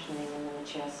functioning in the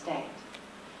mature state.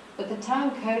 But the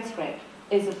term code script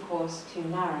is, of course, too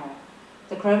narrow.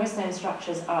 The chromosome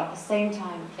structures are at the same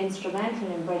time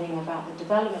instrumental in bringing about the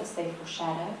developments they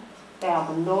foreshadow. They are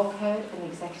the law code and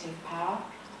executive power,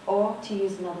 or, to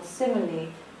use another simile,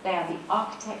 they are the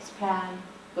architect's plan,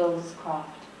 builder's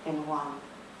craft in one.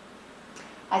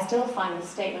 I still find the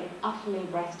statement utterly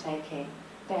breathtaking.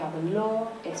 They are the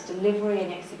law, its delivery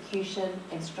and execution,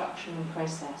 instruction and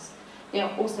process. They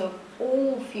are also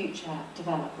all future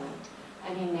development,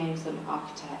 and he names them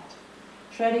architect.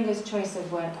 Schrödinger's choice of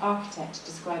word architect to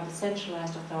describe the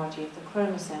centralized authority of the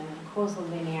chromosome and the causal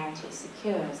linearity it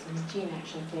secures in his gene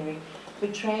action theory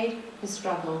betrayed his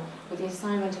struggle with the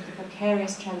assignment of the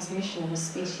precarious transmission of a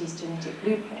species' genetic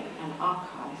blueprint and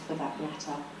archive, for that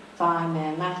matter, via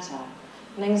mere matter,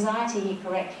 an anxiety he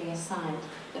correctly assigned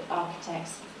that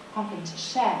architects happen to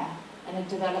share and had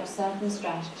developed certain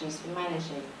strategies for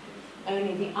managing.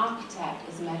 Only the architect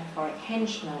as a metaphoric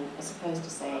henchman, as opposed to,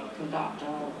 say, conductor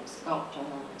or sculptor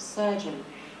or surgeon,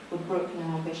 would brook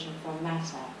no ambition for a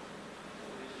matter.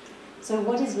 So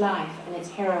What is Life and its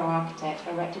hero architect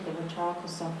erected the rhetorical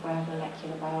software of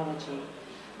molecular biology,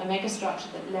 a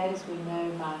megastructure that led, as we know,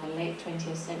 via the late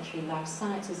 20th century life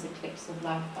sciences eclipse of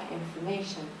life by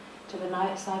information to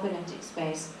the cybernetic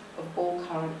space of all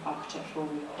current architectural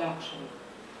reproduction.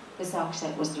 This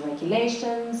architect was the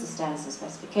regulations, the standards and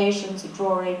specifications, the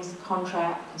drawings, the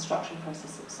contract, construction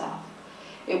process itself.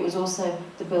 It was also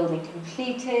the building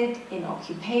completed, in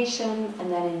occupation, and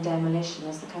then in demolition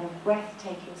as the kind of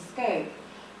breathtaking scope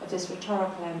of this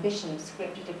rhetorical ambition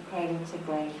scripted of cradle to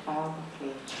grave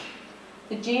biography.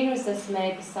 The gene was thus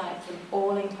made besides an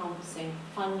all-encompassing,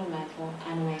 fundamental,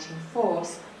 animating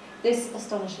force, this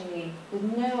astonishingly with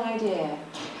no idea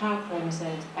how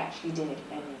chromosomes actually did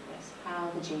any of this,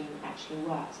 how the gene actually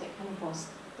works. It kind of was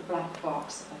the black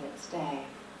box of its day.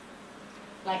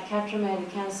 Like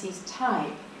Quatremer-Lucancy's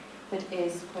type, that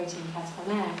is, quoting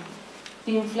Quatremer,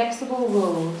 the inflexible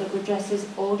rule that redresses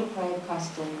all depraved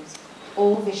customs,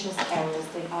 all vicious errors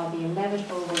that are the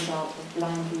inevitable result of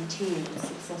blind routine and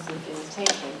successive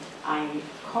imitation, i.e.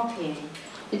 copying.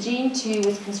 The gene, too,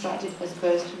 was constructed as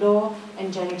both law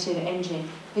and generative engine,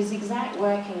 whose exact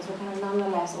workings were kind of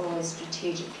nonetheless always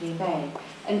strategically vague.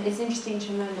 And it's interesting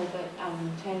to remember that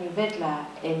Tony Vidler,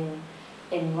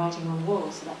 in Writing on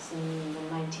Walls, so that's in the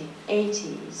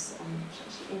 1980s, it's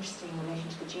actually interesting in relation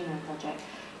to the Genome Project,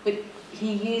 but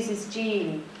he uses the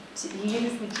gene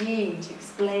to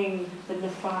explain the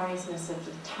nefariousness of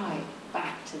the type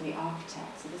back to the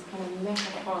architect. So this kind of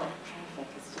metaphoric traffic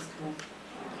is just kind of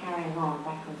carrying on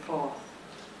back and forth.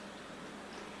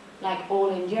 Like all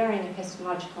enduring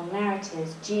epistemological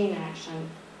narratives, gene action,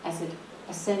 as it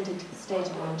ascended to the state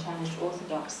of unchallenged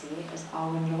orthodoxy, as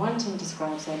Erwin Lutyens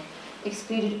describes it,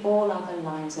 excluded all other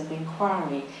lines of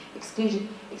inquiry, excluded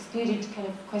kind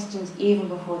of questions even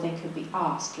before they could be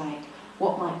asked, like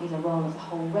what might be the role of the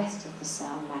whole rest of the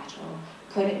cell matter, or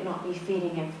could it not be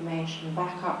feeding information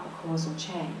back up the causal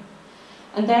chain?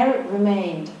 And there it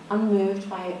remained, unmoved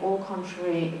by all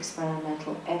contrary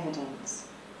experimental evidence,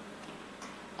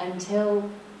 until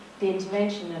the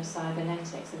intervention of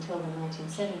cybernetics, until the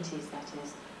 1970s, that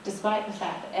is, despite the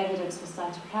fact that evidence for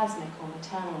cytoplasmic or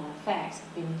maternal effects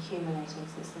have been accumulating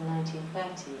since the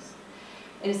 1930s.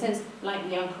 In a sense, like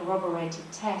the uncorroborated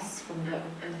tests from the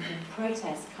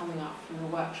protests coming up from the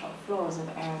workshop floors of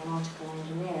aeronautical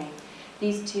engineering,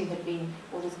 these two had been,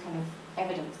 all this kind of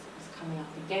evidence that was coming up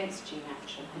against gene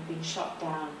action had been shot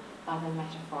down by the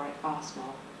metaphoric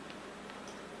arsenal.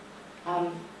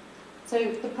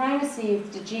 So the primacy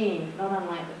of the gene, not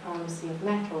unlike the primacy of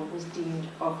metal, was deemed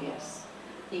obvious.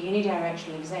 The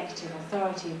unidirectional executive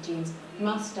authority of genes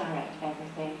must direct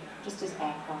everything, just as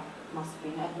aircraft must be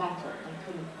metal. They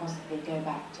couldn't possibly go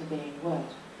back to being wood.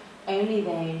 Only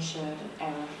they ensured an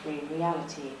error-free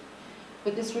reality.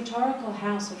 But this rhetorical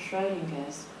house of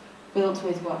Schrödinger's, built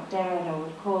with what Derrida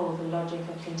would call the logic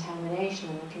of contamination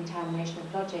and the contamination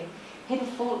of logic, hit a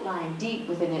fault line deep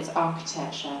within its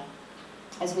architecture.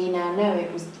 As we now know,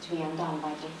 it was to be undone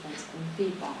by difference and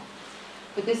feedback.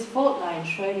 But this fault line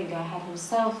Schrödinger had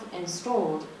himself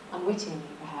installed, unwittingly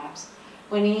perhaps,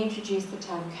 when he introduced the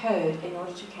term code in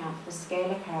order to account for the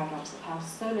scalar paradox of how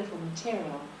so little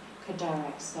material could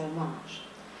direct so much.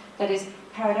 That is,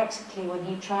 paradoxically, when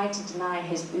he tried to deny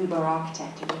his uber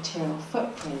architect a material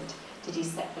footprint, did he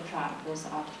set the trap for this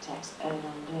architect's own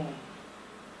undoing.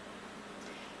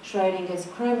 Schrödinger's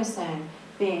chromosome,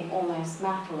 being almost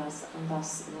matterless, and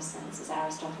thus, in a sense, as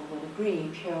Aristotle would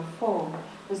agree, pure form,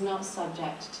 was not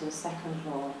subject to the second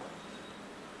law of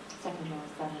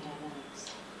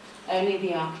thermodynamics. Only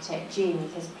the architect gene,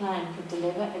 with his plan, could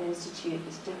deliver and institute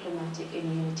this diplomatic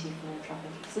immunity from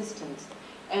entropic existence.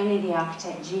 Only the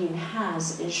architect gene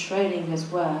has, in Schrödinger's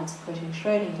words, quoting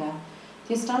Schrödinger,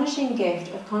 the astonishing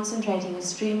gift of concentrating a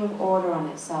stream of order on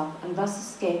itself and thus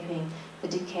escaping the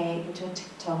decay into a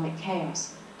tectonic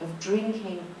chaos, of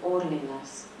drinking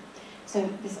orderliness. So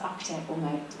this architect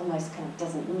almost kind of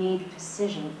doesn't need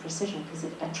precision because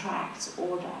it attracts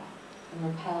order and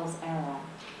repels error.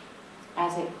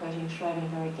 As it, quoting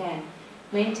Schrödinger again,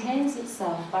 maintains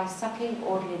itself by sucking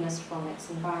orderliness from its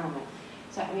environment.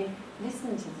 So, I mean,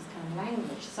 listen to this kind of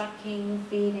language. Sucking,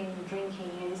 feeding,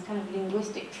 drinking, and these kind of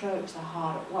linguistic tropes are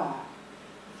hard at work.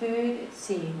 Food, it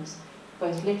seems,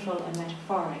 both literal and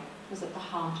metaphoric, was at the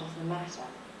heart of the matter.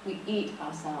 We eat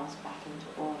ourselves back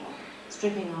into order,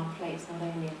 stripping our plates not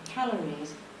only of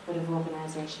calories, but of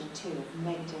organisation too, of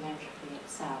negative entropy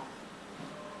itself.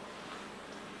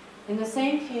 In the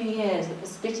same few years that the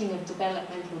splitting of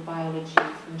developmental biology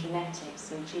from genetics,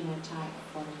 so genotype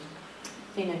from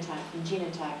phenotype from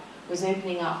genotype, was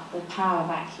opening up the power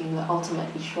vacuum that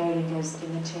ultimately Schrödinger's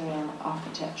immaterial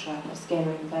architecture, a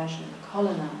scalar inversion,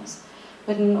 colonized.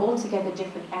 But in an altogether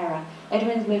different era,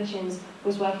 Edwin Lutyens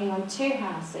was working on two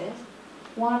houses,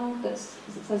 one that's,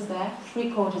 as it says there,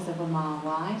 3/4 of a mile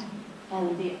wide,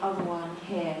 and the other one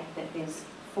here that is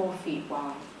 4 feet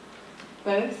wide.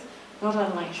 Both, not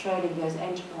unlike Schrödinger's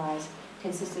enterprise,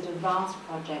 consisted of vast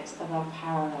projects of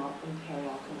unparalleled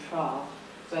imperial control.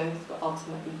 Both were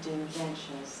ultimately doomed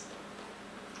ventures.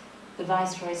 The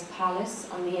Viceroy's palace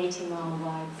on the 80-mile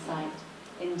wide site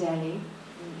in Delhi,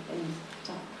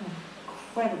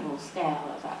 incredible scale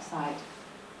of that site,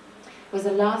 was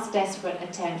the last desperate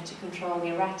attempt to control the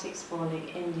erratic sprawling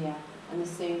India and the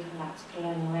soon collapsed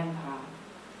colonial empire.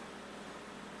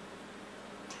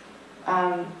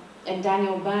 And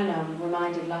Daniel Burnham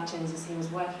reminded Lutyens as he was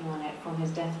working on it from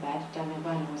his deathbed. Daniel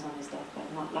Burnham was on his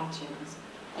deathbed, not Lutyens.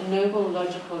 A noble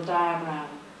logical diagram,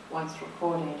 once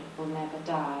recorded, will never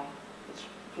die, which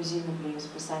presumably was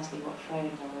precisely what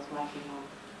Schrödinger was working on.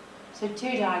 So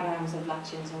two diagrams of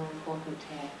Lutyens are important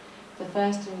here. The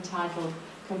first entitled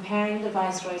Comparing the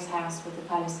Viceroy's House with the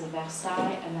Palace of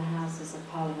Versailles and the Houses of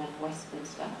Parliament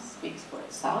Westminster speaks for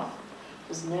itself. It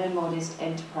was no modest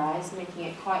enterprise, making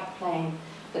it quite plain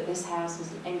that this house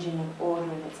was an engine of order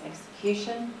in its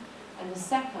execution, and the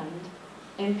second,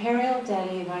 Imperial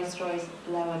Delhi Viceroy's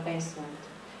lower basement,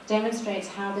 demonstrates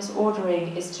how this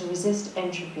ordering is to resist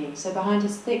entropy. So behind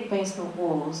its thick basement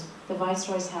walls, the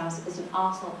Viceroy's house is an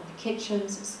arsenal of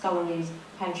kitchens, sculleries,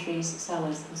 pantries,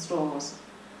 cellars, and stores.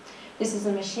 This is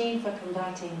a machine for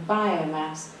converting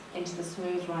biomass into the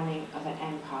smooth running of an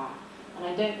empire. And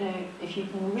I don't know if you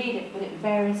can read it, but it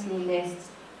variously lists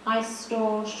ice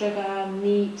store, sugar,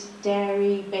 meat,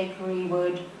 dairy, bakery,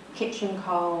 wood, kitchen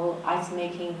coal, ice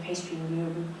making, pastry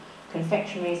room,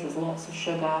 confectionaries, there's lots of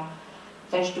sugar,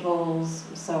 vegetables,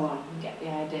 and so on. You get the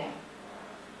idea.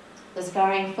 The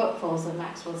scurrying footfalls of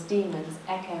Maxwell's demons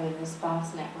echo in this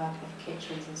vast network of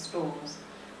kitchens and stores.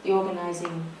 The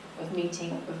organising the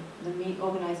meeting of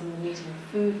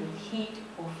food with heat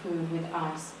or food with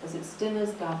ice, as its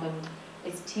dinners governed,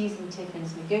 its teas and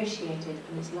tiffins negotiated,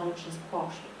 and its lunches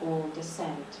quashed all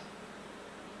dissent.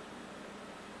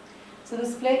 So the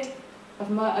split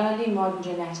of early modern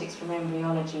genetics from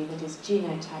embryology, that is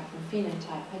genotype from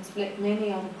phenotype, had split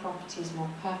many other properties more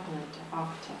pertinent to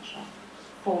architecture.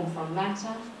 Form from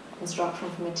matter, instruction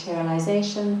from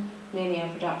materialization, linear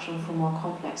production from more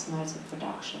complex modes of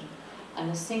production, and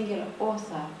the singular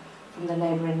author from the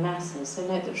labouring masses. So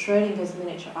note that Schrödinger's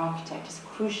miniature architect is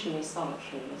crucially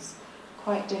solitary. It's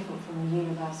quite different from the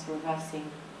universal reversing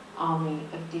army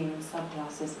of demon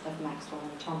subclasses of Maxwell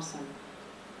and Thompson.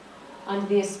 Under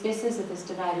the auspices of this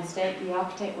divided state, the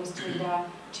architect was to endow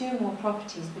two more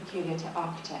properties peculiar to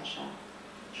architecture.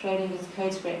 Schrödinger's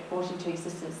code script brought into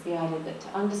existence the idea that to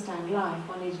understand life,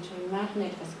 one needed to imagine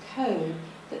it as code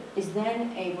that is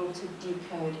then able to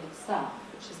decode itself,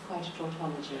 which is quite a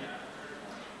tautology,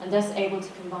 and thus able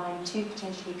to combine two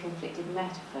potentially conflicted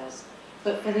metaphors.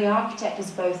 But for the architect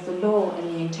as both the law and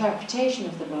the interpretation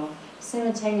of the law,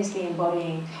 simultaneously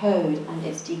embodying code and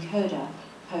its decoder,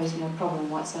 posed no problem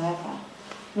whatsoever.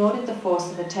 Nor did the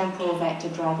force of a temporal vector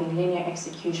driving linear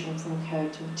execution from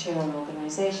code to material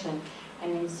organization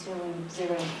and ensuing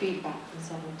zero feedback from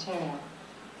said material.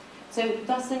 So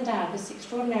thus endowed, this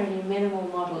extraordinarily minimal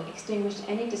model extinguished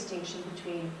any distinction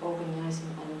between organism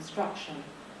and instruction.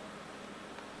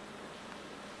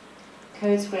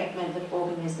 Code script meant that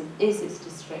organism is its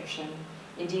description.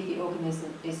 Indeed, the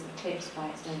organism is eclipsed by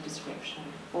its own description.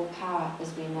 All power,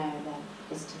 as we know, then,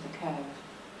 is to the code.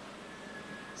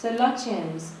 So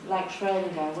Lutyens, like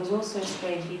Schrödinger, was also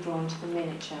strangely drawn to the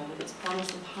miniature with its promise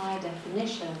of high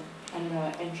definition and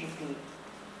lower entropy.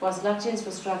 Whilst Lutyens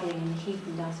was struggling in the heat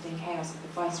and dust and chaos of the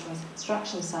Viceroy's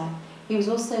construction site, he was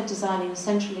also designing the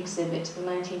central exhibit to the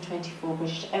 1924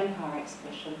 British Empire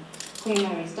exhibition, Queen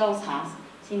Mary's Doll's House,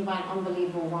 seen by an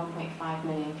unbelievable 1.5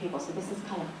 million people. So this is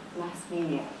kind of mass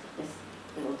media, this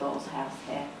little doll's house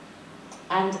here.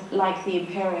 And like the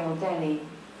Imperial Delhi,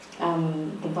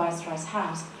 the Viceroy's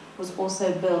house was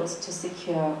also built to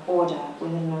secure order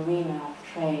within an arena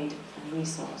of trade and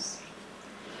resource.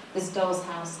 This doll's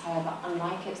house, however,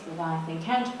 unlike its Leviathan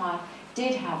counterpart,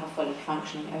 did have a fully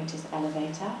functioning Otis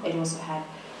elevator. It also had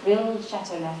real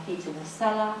Chateau Lafite in the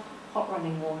cellar, hot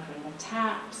running water in the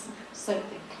taps, soap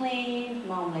that cleaned,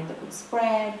 marmalade that would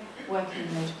spread,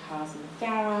 working motor cars in the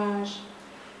garage,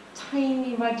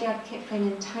 tiny Rudyard Kipling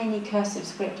and tiny cursive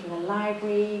script in the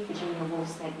library. Virginia Woolf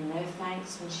said no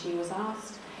thanks when she was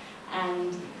asked,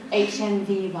 and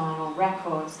HMV vinyl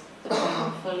records that were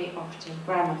on fully operative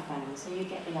gramophone. So you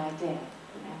get the idea.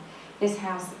 You know. This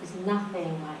house is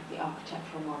nothing like the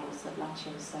architectural models that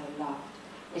Lutyens so loved.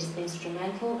 It is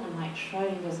instrumental, and like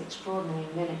Schrödinger's extraordinary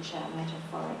miniature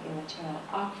metaphoric immaterial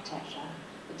architecture,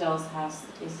 the doll's house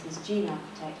is his gene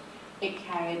architect, it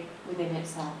carried within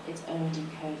itself its own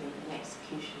decoding and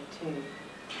execution too.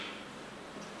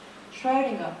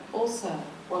 Schrödinger also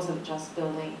wasn't just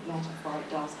building metaphoric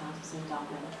doll's houses in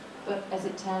Dublin, but as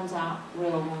it turns out,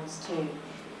 real ones too.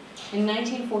 In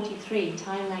 1943,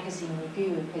 Time magazine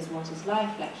review of his What is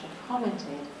Life lecture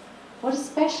commented, "What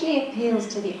especially appeals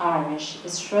to the Irish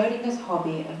is Schrödinger's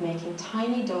hobby of making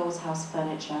tiny doll's house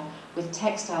furniture with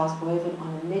textiles woven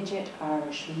on a midget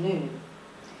Irish loom."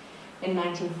 In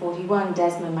 1941,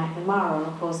 Desmond McNamara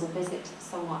recalls a visit to the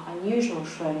somewhat unusual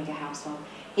Schrödinger household.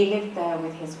 He lived there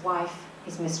with his wife,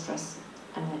 his mistress,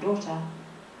 and their daughter,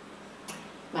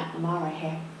 McNamara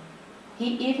here. "He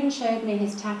even showed me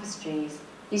his tapestries.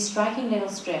 These striking little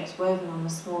strips woven on a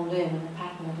small loom in the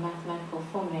pattern of mathematical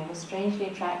formulae were strangely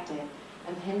attractive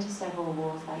and pinned to several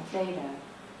walls like dado."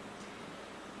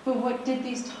 But what did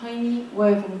these tiny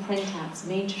woven printouts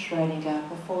mean to Schrödinger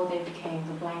before they became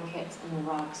the blankets and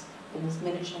the rugs in this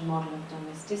miniature model of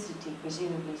domesticity,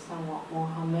 presumably somewhat more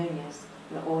harmonious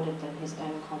and ordered than his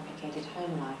own complicated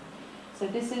home life? So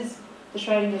this is the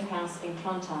Schrödinger's house in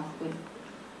Clontarf with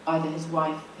either his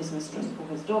wife, his mistress, or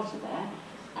his daughter there,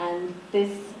 and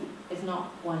this is not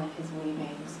one of his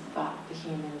weavings, but the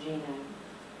human genome.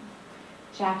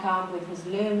 Jacquard with his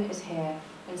loom is here,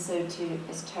 and so too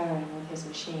is Turing with his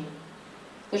machine.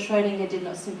 The Schrödinger did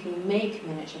not simply make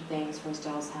miniature things for his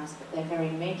doll's house, but their very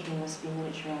making must be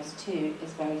miniaturized too,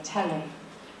 is very telling.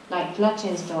 Like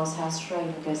Lutyens' doll's house,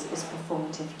 Schrödinger's is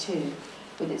performative too.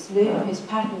 With its loom, his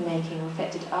pattern making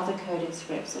reflected other coded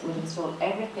scripts that would install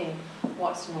everything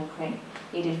Watson and Crick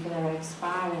needed for their own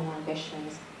spiraling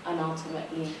ambitions, and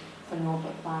ultimately for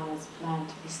Norbert Wiener's man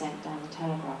to be sent down the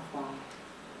telegraph wire.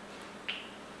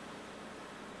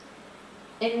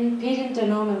 In Peter de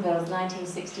Normanville's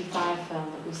 1965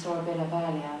 film that we saw a bit of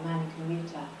earlier, Man and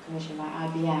Computer, commissioned by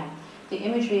IBM, the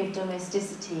imagery of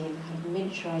domesticity and the kind of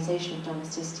miniaturization of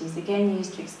domesticity is again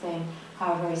used to explain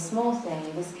how a very small thing,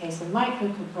 in this case a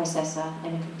microprocessor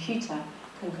in a computer,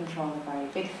 can control a very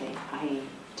big thing, i.e.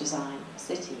 design a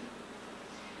city.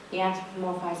 The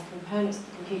anthropomorphized components of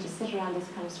the computer sit around this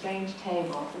kind of strange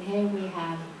table, and here we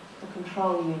have the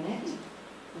control unit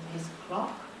with his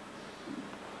clock,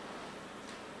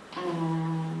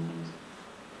 and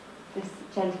this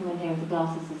gentleman here with the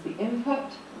glasses is the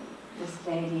input. This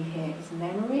lady here is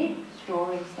memory,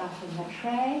 storing stuff in her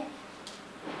tray.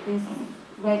 This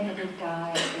red-headed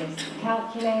guy is the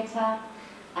calculator,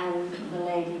 and the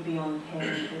lady beyond him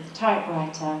with the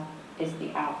typewriter is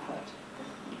the output.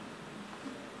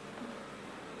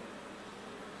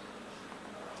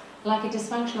 Like a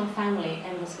dysfunctional family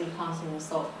endlessly passing the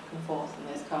salt back and forth,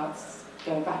 and those cards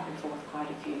go back and forth quite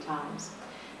a few times.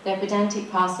 Their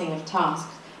pedantic passing of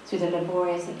tasks through the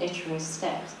laborious and iterous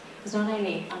steps is not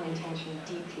only unintentionally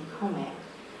deeply comic,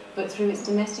 but through its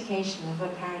domestication of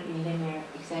apparently linear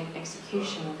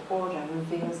execution of order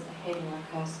reveals a hidden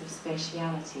recursive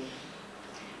spatiality.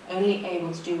 Only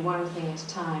able to do one thing at a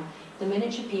time, the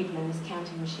miniature people in this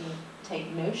counting machine take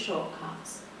no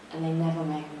shortcuts, and they never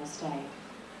make a mistake.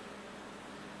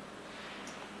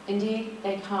 Indeed,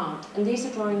 they can't, and these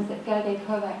are drawings that Sergei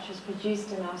Kovacs has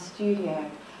produced in our studio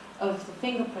of the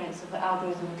fingerprints of the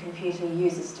algorithm the computer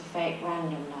uses to fake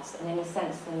randomness, and in a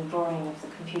sense the drawing of the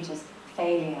computer's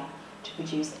failure to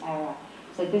produce error.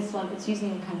 So this one, it's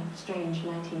using a kind of strange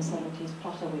 1970s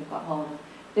plotter we've got hold of.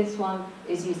 This one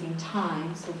is using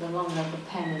time, so the longer the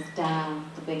pen is down,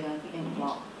 the bigger the ink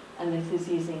block. And this is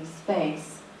using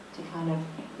space to kind of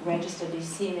register these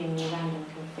seemingly random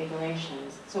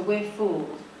configurations. So we're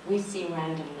fooled. We see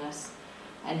randomness,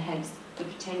 and hence the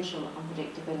potential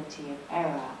unpredictability of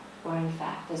error, where in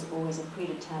fact there's always a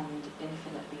predetermined,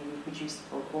 infinitely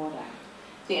reproducible order.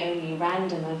 The only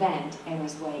random event,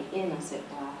 error's way in, as it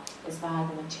were, is via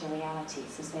the materiality.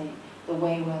 So say the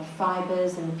wayward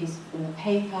fibers in the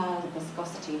paper, the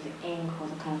viscosity of the ink, or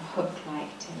the kind of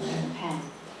hook-like tip of the pen.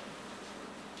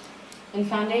 In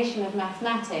Foundation of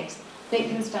Mathematics,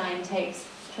 Wittgenstein takes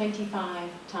 25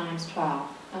 times 12,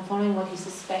 and following what he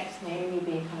suspects may only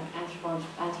be a kind of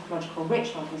anthropological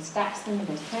ritual, he stacks them, and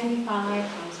there's 25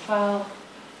 times 12,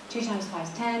 2 times 5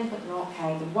 is 10, but they're all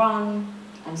carry the 1,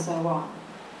 and so on.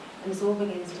 And this all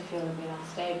begins to feel a bit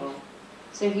unstable.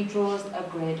 So he draws a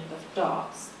grid of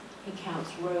dots. He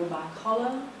counts row by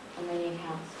column, and then he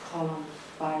counts column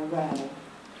by row.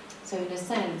 So in a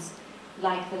sense,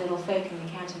 like the little folk in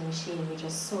the counting machine we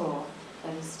just saw,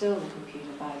 that is still the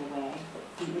computer, by the way,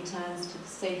 he returns to the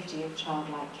safety of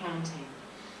childlike counting.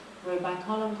 Row by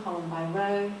column, column by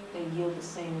row, they yield the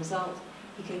same result.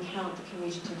 He can count the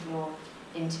commutative law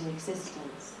into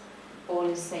existence. All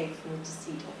is safe from the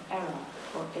deceit of error,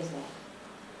 or is it?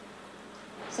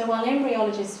 So while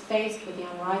embryologists faced with the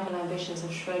unrivaled ambitions of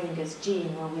Schrödinger's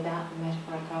gene were without the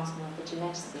metaphoric arsenal of the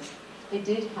geneticist, they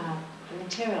did have a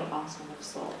material arsenal of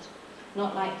sort.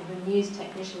 Not like the bemused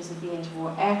technicians of the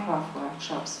interwar aircraft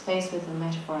workshops faced with the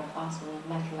metaphoric arsenal of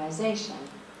metalization.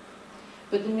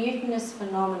 But the mutinous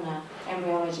phenomena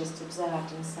embryologists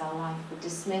observed in cell life were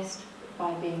dismissed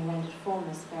by being rendered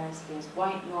formless variously as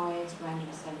white noise, random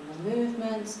cellular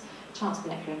movements, chance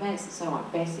molecular events, and so on,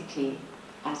 basically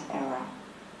as error.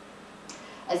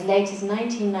 As late as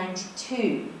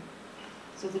 1992,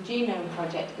 so the Genome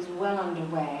Project is well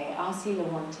underway, R.C.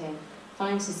 Lewontin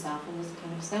finds herself in this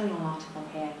kind of seminal article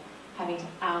here, having to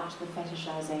out the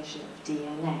fetishization of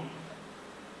DNA.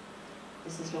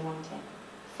 This is Lewontin.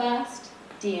 First,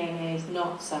 DNA is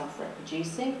not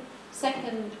self-reproducing.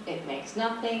 Second, it makes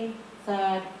nothing.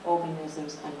 Third,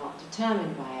 organisms are not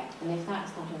determined by it. And if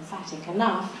that's not emphatic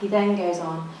enough, he then goes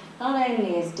on, not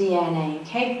only is DNA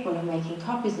incapable of making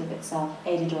copies of itself,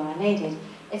 aided or unaided,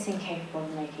 it's incapable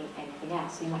of making anything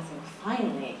else. So you might think, well,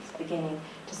 finally, it's beginning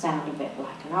to sound a bit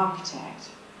like an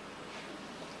architect.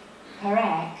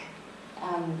 Perec,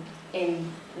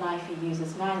 in Life He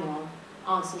Uses Manual,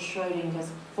 answers Schrödinger's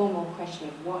formal question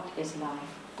of what is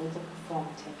life with the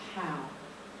performative how.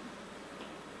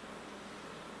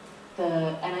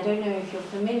 And I don't know if you're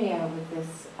familiar with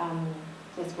this,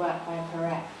 this work by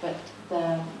Perec, but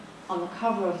on the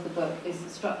cover of the book is the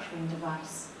structuring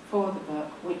device for the book,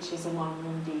 which is a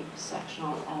one-room deep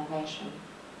sectional elevation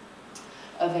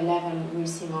of 11 Rue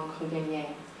Simon Crubelier,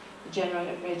 the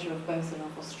generator of both the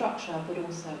novel structure but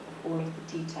also of all of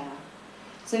the detail.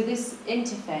 So this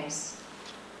interface,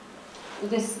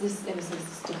 this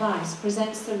device,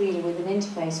 presents the reader with an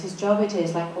interface whose job it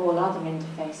is, like all other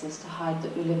interfaces, to hide the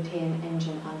Lutyens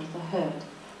engine under the hood,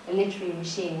 a literary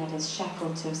machine that is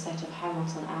shackled to a set of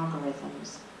Hamilton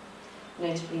algorithms,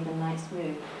 notably the Knight's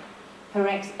Move.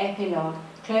 Perec's epilogue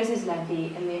closes La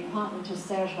Vie in the apartment of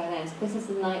Serge Valens. This is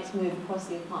the Knight's Move across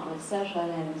the apartment. Serge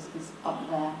Valens is up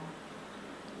there,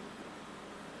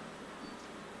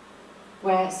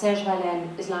 where Serge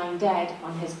Valens is lying dead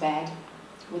on his bed,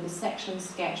 with a section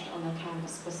sketched on the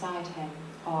canvas beside him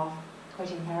of,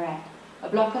 quoting Perec, a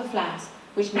block of flats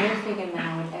which no figure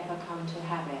now would ever come to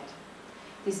inhabit.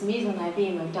 This mise en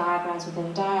abîme of diagrams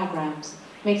within diagrams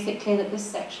makes it clear that this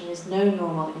section is no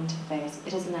normal interface.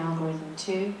 It is an algorithm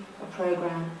too, a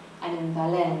program, and in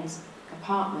Valens'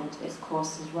 apartment its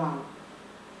course is run.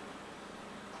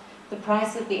 The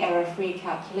price of the error-free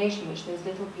calculation which those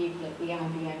little people at the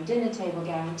IBM dinner table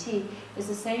guarantee is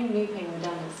the same looping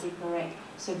redundancy Perec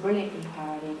so brilliantly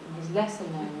parodied in his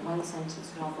lesser-known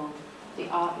one-sentence novel, The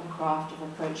Art and Craft of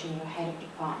Approaching Your Head of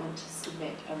Department to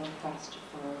Submit a Request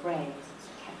for a Raise. It's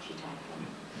a catchy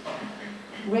title.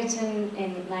 Written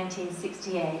in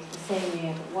 1968, the same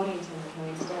year that Waddington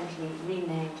coincidentally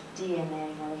renamed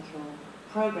DNA molecule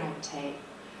program tape,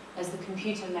 as the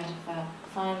computer metaphor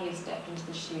finally stepped into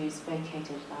the shoes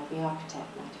vacated by the architect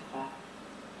metaphor.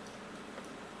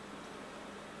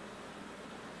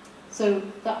 So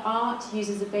the art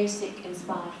uses a basic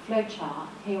inspired flowchart,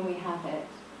 here we have it,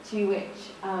 to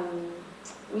which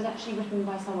it was actually written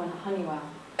by someone at Honeywell,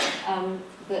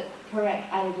 that Perec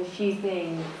added a few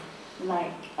things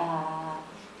like,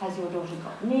 has your daughter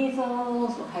got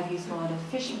measles, or have you swallowed a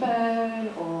fishbone,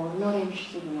 or not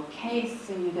interested in your case,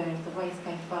 so you go into the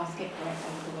wastepaper basket, Perec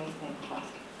over the wastepaper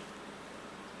basket.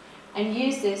 And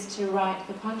use this to write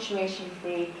the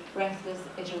punctuation-free, breathless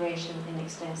iteration in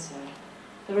extenso.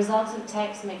 The resultant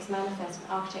text makes manifest an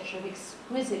architecture of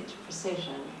exquisite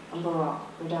precision and baroque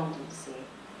redundancy.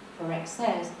 Perec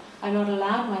says, I've not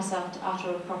allowed myself to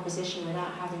utter a proposition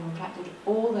without having retracted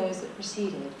all those that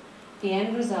preceded. The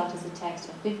end result is a text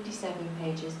of 57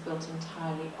 pages built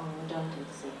entirely on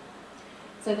redundancy.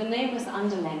 So the nameless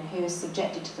underling who is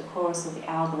subjected to the chorus of the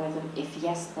algorithm, if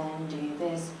yes then do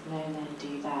this, no then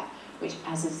do that, which,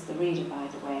 as is the reader by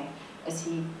the way, as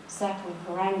he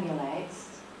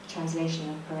circumperambulates, the translation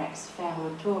of Perec's faire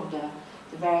le tour de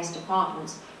the various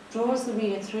departments, draws the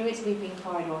reader through its looping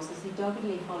corridors as he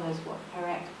doggedly follows what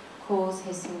Perec calls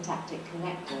his syntactic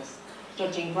connectors,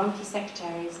 dodging bronchi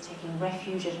secretaries, taking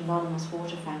refuge at anonymous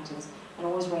water fountains, and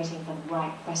always waiting for the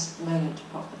right moment to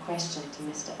pop the question to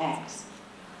Mr. X.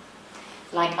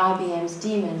 Like IBM's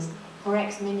demons,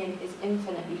 Perec's minion is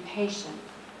infinitely patient,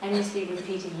 endlessly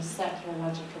repeating the circular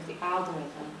logic of the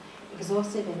algorithm,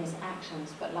 exhaustive in his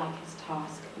actions, but like his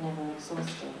task, never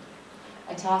exhausted.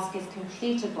 A task is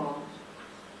completable,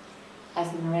 as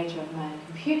the narrator of Man and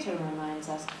Computer reminds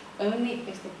us, only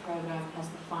if the program has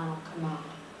the final command.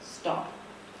 Stop.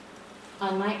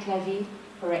 Unlike La Vie,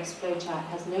 Perec's flowchart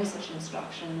has no such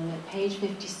instruction, and at page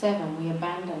 57 we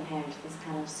abandon him to this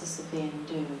kind of Sisyphean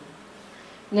doom.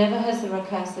 Never has the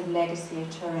recursive legacy of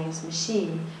Turing's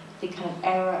machine, the kind of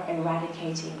error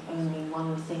eradicating only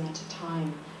one thing at a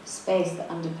time, space that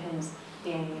underpins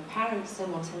the only apparent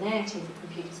simultaneity of the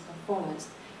computer's performance,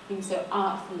 been so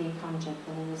artfully conjured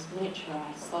than in this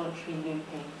miniaturized solitary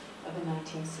looping of a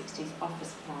 1960s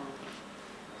office plan.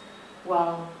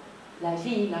 While La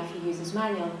Vie, Life He Uses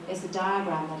Manual, is a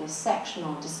diagram that is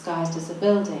sectional, disguised as a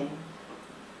building,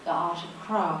 The Art of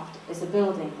Craft is a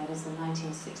building that is the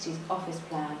 1960s office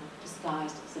plan,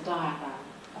 disguised as a diagram,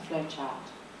 a flowchart.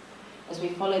 As we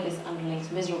follow this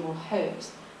underling's miserable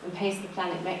hopes and pace the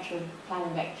planetary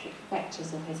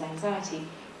vectors of his anxiety,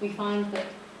 we find that,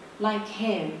 like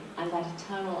him and that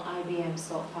eternal IBM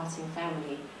salt-passing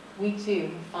family, we too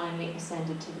have finally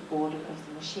ascended to the border of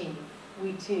the machine.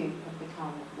 We too have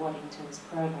become Waddington's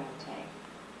program tape.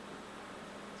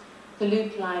 The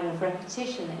loop line of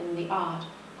repetition in the art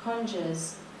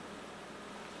conjures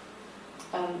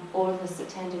all of this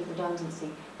attendant redundancy.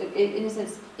 It, in a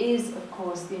sense, is, of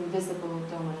course, the invisible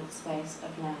dominant space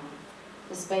of now.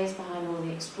 the space behind all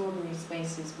the extraordinary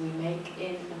spaces we make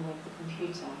in and with the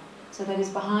computer. So that is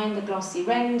behind the glossy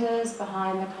renders,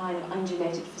 behind the kind of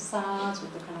undulated facades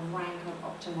with the kind of rank of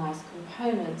optimized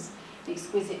components, the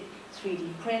exquisite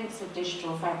 3D prints of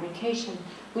digital fabrication,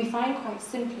 we find quite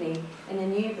simply in the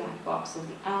new black box of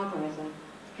the algorithm,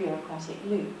 bureaucratic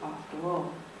loop after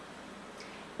all.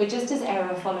 But just as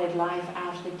error followed life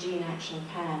out of the gene action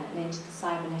pan and into the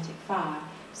cybernetic fire,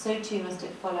 so too must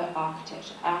it follow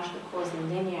architecture out of the causal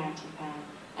linearity pan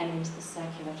and into the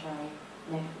circulatory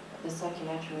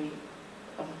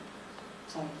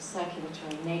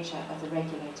nature of the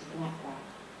regulated network.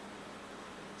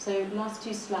 So last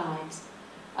two slides.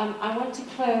 I want to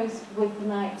close with the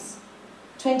night's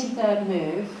 23rd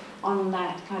move on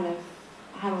that kind of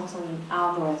Hamilton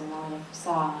algorithm on the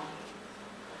facade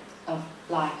of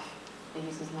life, the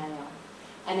user's manual.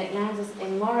 And it lands us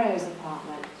in Morrow's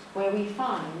apartment, where we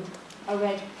find a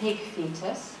red pig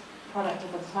fetus, product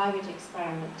of a private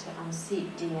experiment to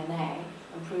unseat DNA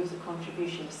and prove the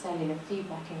contribution of cellular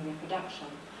feedback in reproduction.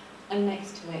 And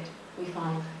next to it, we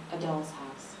find a doll's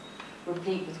house,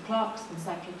 replete with clocks,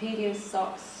 encyclopedias,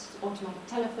 socks, automatic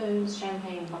telephones,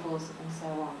 champagne bottles, and so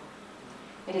on.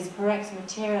 It is Perec's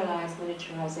materialized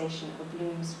miniaturization of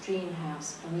Bloom's dream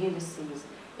house from Ulysses,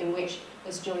 in which,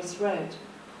 as Joyce wrote,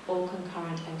 all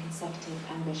concurrent and consecutive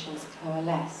ambitions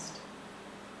coalesced.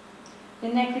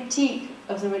 In their critique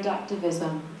of the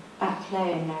reductivism at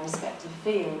play in their respective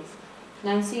fields,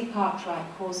 Nancy Cartwright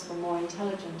calls for more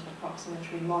intelligent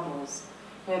approximatory models,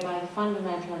 whereby the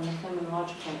fundamental and the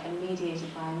phenomenological are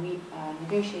mediated by a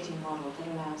negotiating model that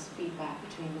allows feedback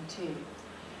between the two.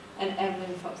 And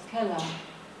Evelyn Fox-Keller,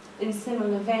 in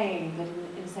similar vein, but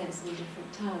in sensibly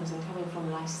different terms and coming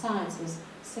from life sciences,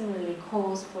 similarly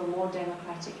calls for more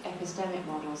democratic epistemic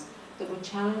models that would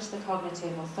challenge the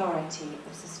cognitive authority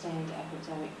of sustained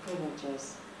epidemic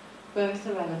privileges. Both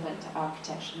are relevant to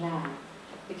architecture now.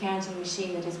 The counting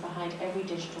machine that is behind every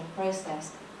digital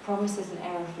process promises an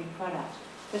error-free product,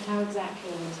 but how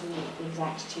exactly are we to meet the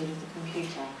exactitude of the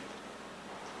computer?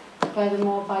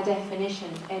 Furthermore, by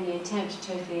definition, any attempt to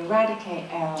totally eradicate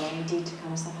error, and indeed to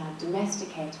kind of somehow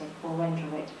domesticate it or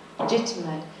render it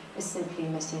legitimate, is simply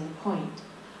missing the point.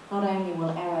 Not only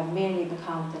will error merely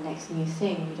become the next new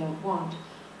thing we don't want,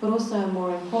 but also,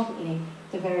 more importantly,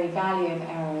 the very value of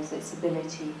error is its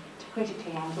ability to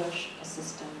critically ambush a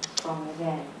system from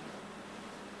within.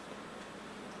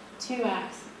 2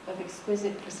 acts of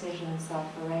exquisite precision and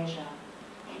self-erasure.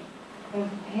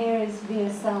 Here is Via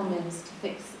Selmin's To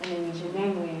Fix an Image in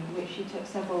Memory, in which she took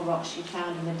several rocks she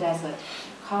found in the desert,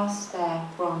 cast their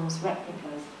bronze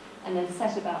replicas, and then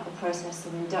set about the process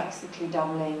of inductively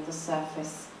doubling the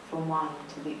surface from one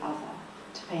to the other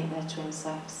to paint their twin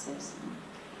surfaces.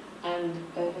 And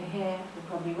over here, you'll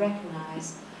probably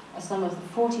recognize are some of the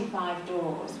 45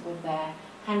 doors with their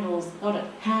handles not at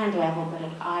hand level but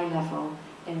at eye level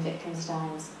in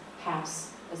Wittgenstein's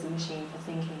house as a machine for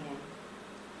thinking in.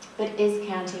 But is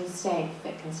counting safe,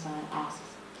 Wittgenstein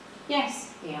asks.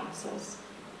 Yes, he answers.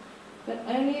 But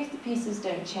only if the pieces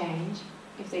don't change.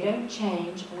 If they don't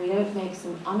change and we don't make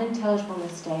some unintelligible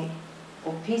mistake,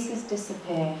 or pieces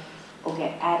disappear or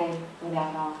get added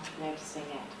without our noticing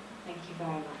it. Thank you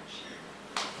very much.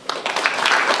 All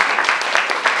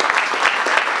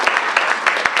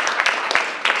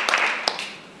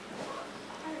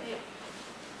right.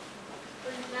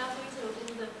 We're now going to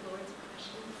open the floor to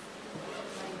questions.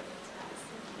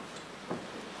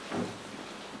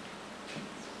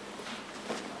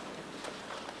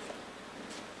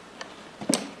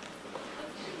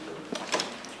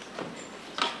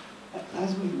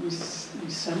 As we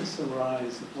sense the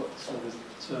rise of what's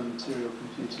termed material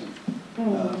computing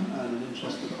and an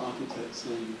interest of architects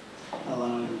in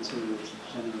allowing material to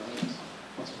generate,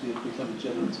 or to become a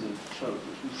generative trope,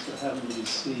 which we haven't really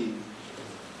seen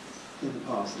in the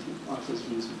past. Architects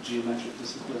use geometric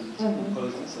discipline to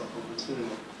compose itself of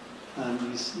material. And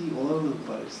we see all over the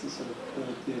place the sort of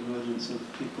the emergence of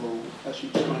people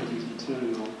actually trying to use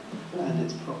material and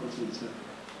its property to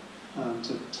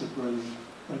bring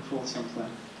forth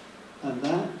something. And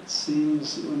that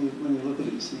seems, when you look at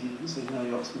it, you see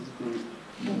Mary Oxford's group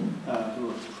who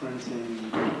are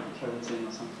printing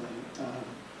or something,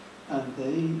 and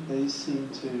they seem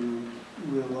to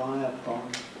rely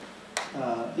upon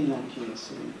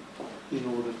inaccuracy in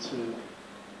order to,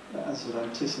 as an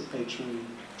anticipatory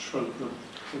trope of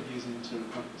using material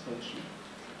computation.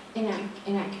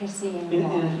 Inaccuracy in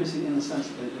inaccuracy in the sense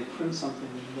that they print something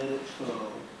and let it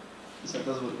furl, so it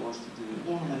does what it wants to do,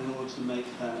 and in order to make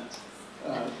that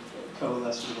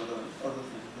coalesce with other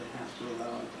things, they have to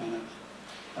allow a kind of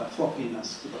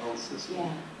floppiness to the whole system.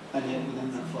 And yet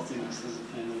within that floppiness there's a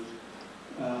kind of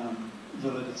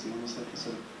validity, almost like a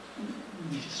sort of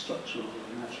structural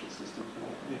or natural system.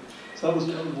 So that was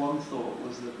one thought,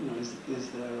 was that, is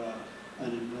there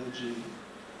an emerging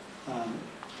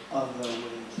other way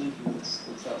of thinking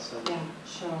that's outside? Yeah,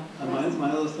 sure. And my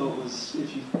other thought was,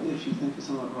 if you think of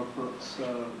something like Rob Brooks'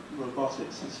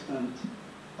 robotics, he spent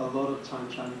a lot of time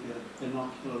trying to get a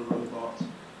binocular robot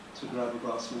to grab a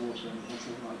glass of water, and he had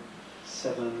something like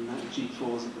 7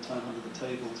 G4s at the time under the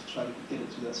table to try to get it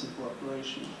through that simple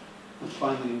operation. And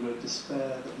finally, in great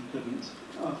despair that he couldn't,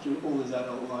 after all his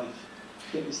adult life,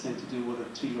 get this thing to do what a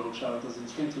 2-year-old child does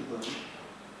instinctively,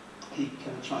 he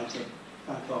kind of tried to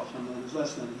back off and learn his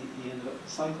lesson. He ended up with a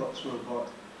Cyclops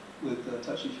robot with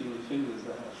touchy-feely fingers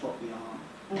that had a floppy arm,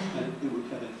 and it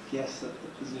would kind of guess at the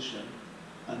position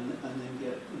and then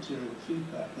get material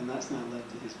feedback, and that's now led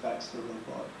to his Baxter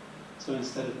robot. So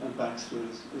instead of, and Baxter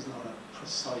is not a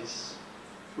precise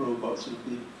robot sort of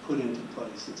being put into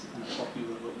place, it's a kind of floppy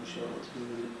robot you show what to do,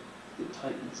 and it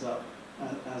tightens up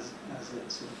as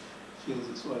it sort of feels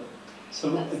its way.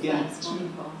 So again, two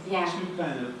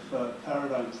kind of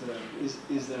paradigms there.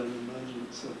 Is there an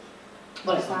emergence of?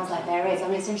 Well, it sounds like there is. I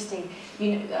mean, it's interesting.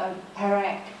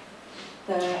 Perec,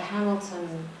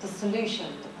 the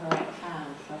solution that Perec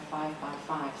found for a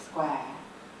 5x5 square,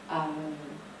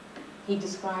 he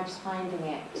describes finding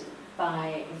it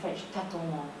by, in French,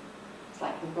 tâtonnement. It's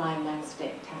like the blind man's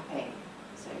stick tapping.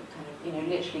 So kind of,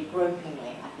 literally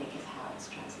gropingly, I think is how it's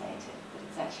translated. But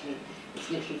it's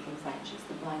literally from French. It's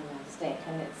the blind man's stick,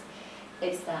 and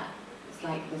it's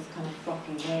like this kind of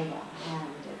floppy robot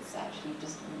hand. It's actually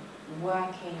just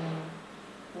working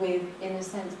with, in a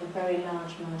sense, a very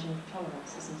large margin of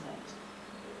tolerance, isn't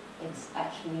it? It's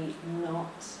actually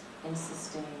not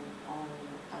insisting on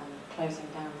closing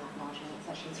down that margin. It's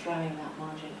actually throwing that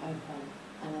margin open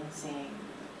and then seeing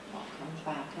what comes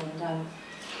back.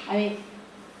 And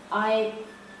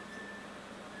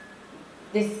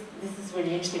this is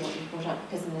really interesting what you brought up,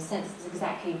 because in a sense it's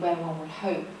exactly where one would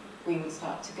hope we would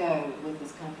start to go with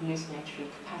this kind of hallucinatory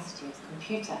capacity of the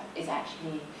computer, is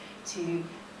actually to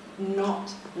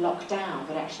not lock down,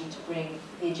 but actually to bring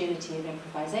the agility of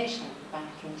improvisation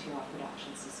back into our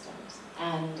production systems.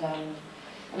 And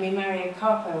Mario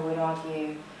Carpo would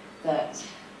argue that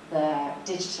the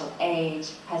digital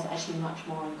age has actually much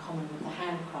more in common with the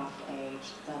handcraft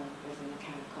age than with the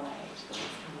mechanical age. That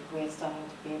it's kind of, we're starting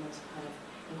to be able to kind of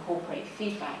incorporate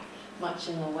feedback, much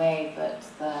in the way that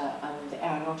the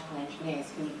aeronautical engineers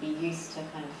who would be used to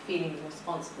kind of feeling the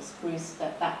response of the spruce,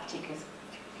 that particular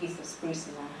piece of spruce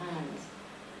in their hands,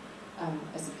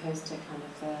 as opposed to kind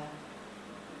of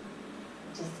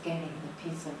just getting the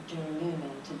piece of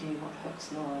duralumin to do what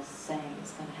Hooke's law is saying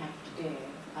it's going to have to do.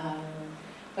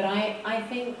 But I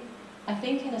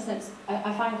think in a sense,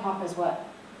 I find Harper's work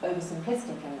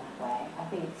oversimplistic in that way. I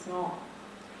think it's not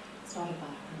about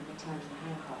kind of return to the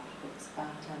handcraft, but it's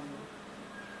about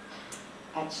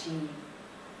actually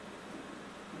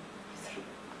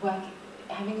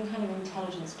having a kind of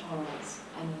intelligence, tolerance,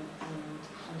 and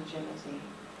agility.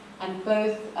 And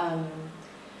both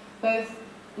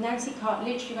Nancy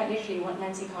literally what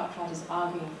Nancy Cartwright is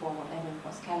arguing for, what Edwin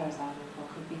Schrödinger is arguing for,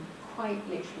 could be quite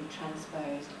literally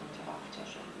transposed into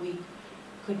architecture. We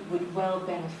would well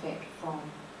benefit from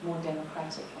more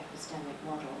democratic epistemic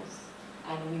models,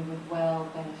 and we would well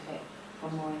benefit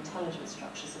from more intelligent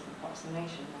structures of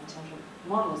approximation, more intelligent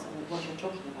models. And what you're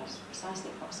talking about is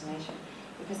precisely approximation,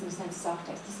 because in a sense, as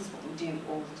architects, this is what we do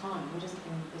all the time. We're just in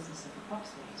the business of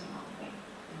approximating, aren't we?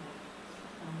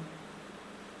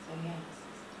 So yes,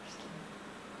 it's interesting.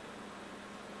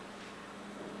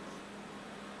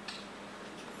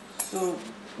 So,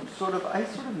 I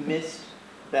sort of missed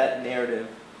that narrative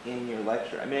in your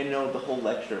lecture. I mean, I know the whole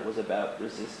lecture was about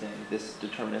resisting this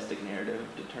deterministic narrative,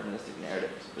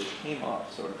 but it came off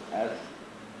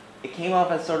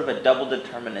as sort of a double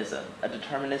determinism, a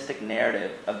deterministic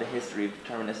narrative of the history of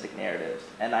deterministic narratives.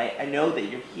 And I know that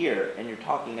you're here and you're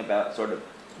talking about sort of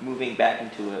moving back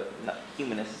into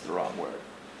humanist is the wrong word,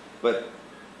 but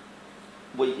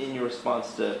in your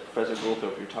response to Professor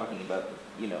Goldthorpe, you're talking about,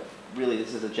 really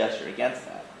this is a gesture against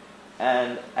that.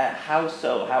 And how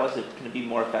so? How is it going to be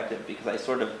more effective? Because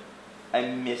I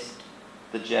missed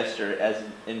the gesture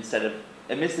and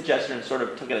sort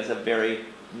of took it as a very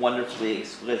wonderfully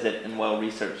exquisite and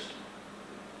well-researched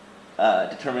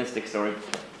deterministic story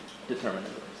of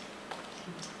determinism.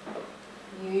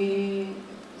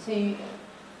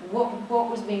 What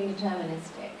was being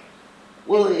deterministic?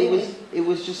 Well, it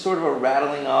was just sort of a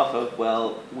rattling off of,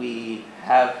 well, we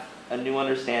have a new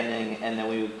understanding, and then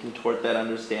we would contort that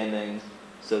understanding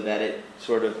so that it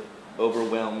sort of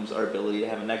overwhelms our ability to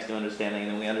have a next new understanding,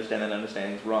 and then we understand that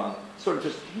understanding is wrong. Sort of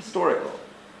just historical.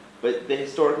 But the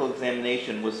historical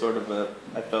examination was sort of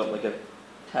I felt like a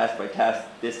task by task,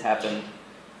 this happened,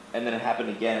 and then it happened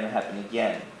again, and it happened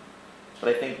again. But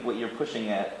I think what you're pushing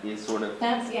at is sort of...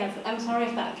 Yes, I'm sorry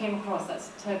if that came across, that's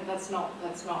not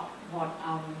what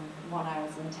I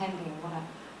was intending.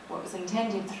 What was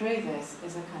intended through this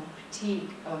is a kind of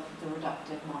critique of the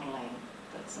reductive modelling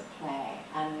that's at play.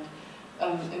 And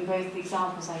in both the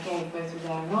examples I gave, both with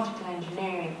aeronautical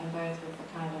engineering and both with the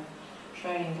kind of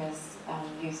Schrödinger's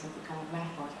use of the kind of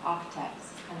metaphor of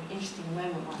architects, it's kind of interesting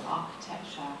moment when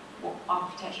what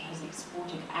architecture has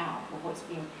exported out, or what's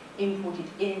been imported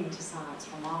into science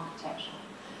from architecture,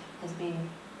 has been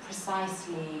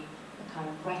precisely the kind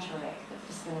of rhetoric that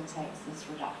facilitates this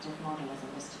reductive modellism,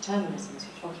 this determinism as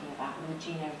you're talking about, and the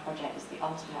Genome Project is the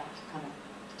ultimate kind of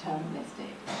deterministic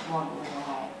model in a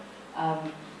way.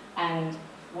 And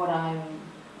what I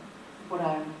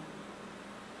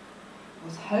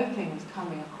was hoping was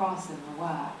coming across in the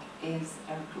work is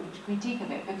a critique of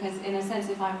it, because in a sense,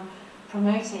 if I'm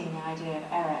promoting the idea of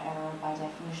error by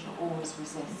definition always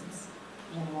resists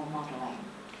minimal modelling.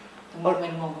 The more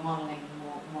minimal the modelling, the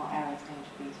more error is going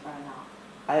to be thrown up.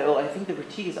 I think the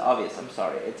critique is obvious. I'm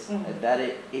sorry. It's that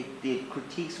the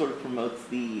critique sort of promotes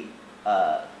the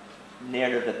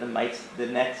narrative that the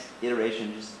next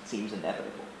iteration just seems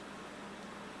inevitable.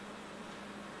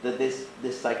 That this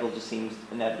cycle just seems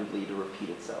inevitably to repeat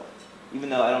itself, even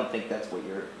though I don't think that's what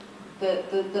you're...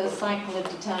 The cycle of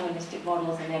deterministic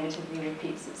models inevitably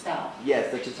repeats itself.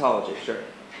 Yes, the tautology, sure.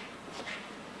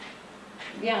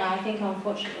 Yeah, I think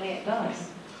unfortunately it does.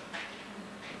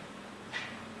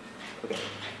 Okay.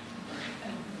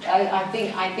 I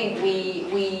think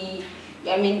we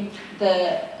I mean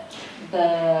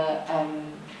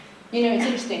you know, it's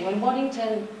interesting when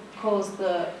Waddington calls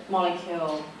the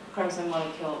molecule, chromosome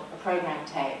molecule, a program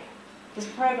tape. This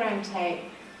program tape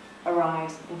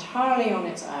arrives entirely on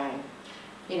its own.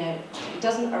 You know, it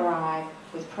doesn't arrive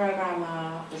with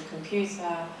programmer, with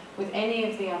computer, with any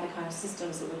of the other kind of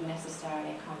systems that would necessarily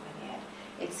accompany it.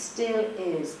 It still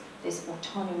is this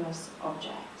autonomous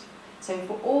object. So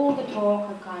for all the talk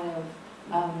of kind of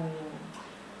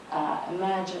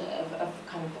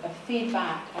of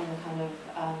feedback and the kind of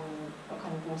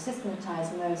more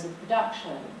systematized modes of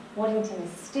production, Waddington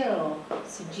is still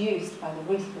seduced by the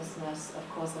ruthlessness of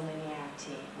causal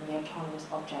linearity and the autonomous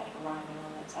object arriving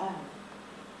on its own.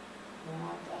 You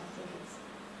know, I think it's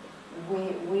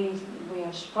we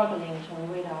are struggling to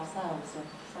rid ourselves of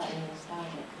certain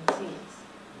nostalgic conceits.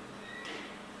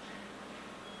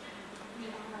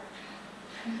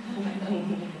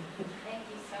 Thank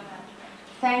you so much.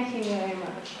 Thank you very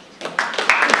much.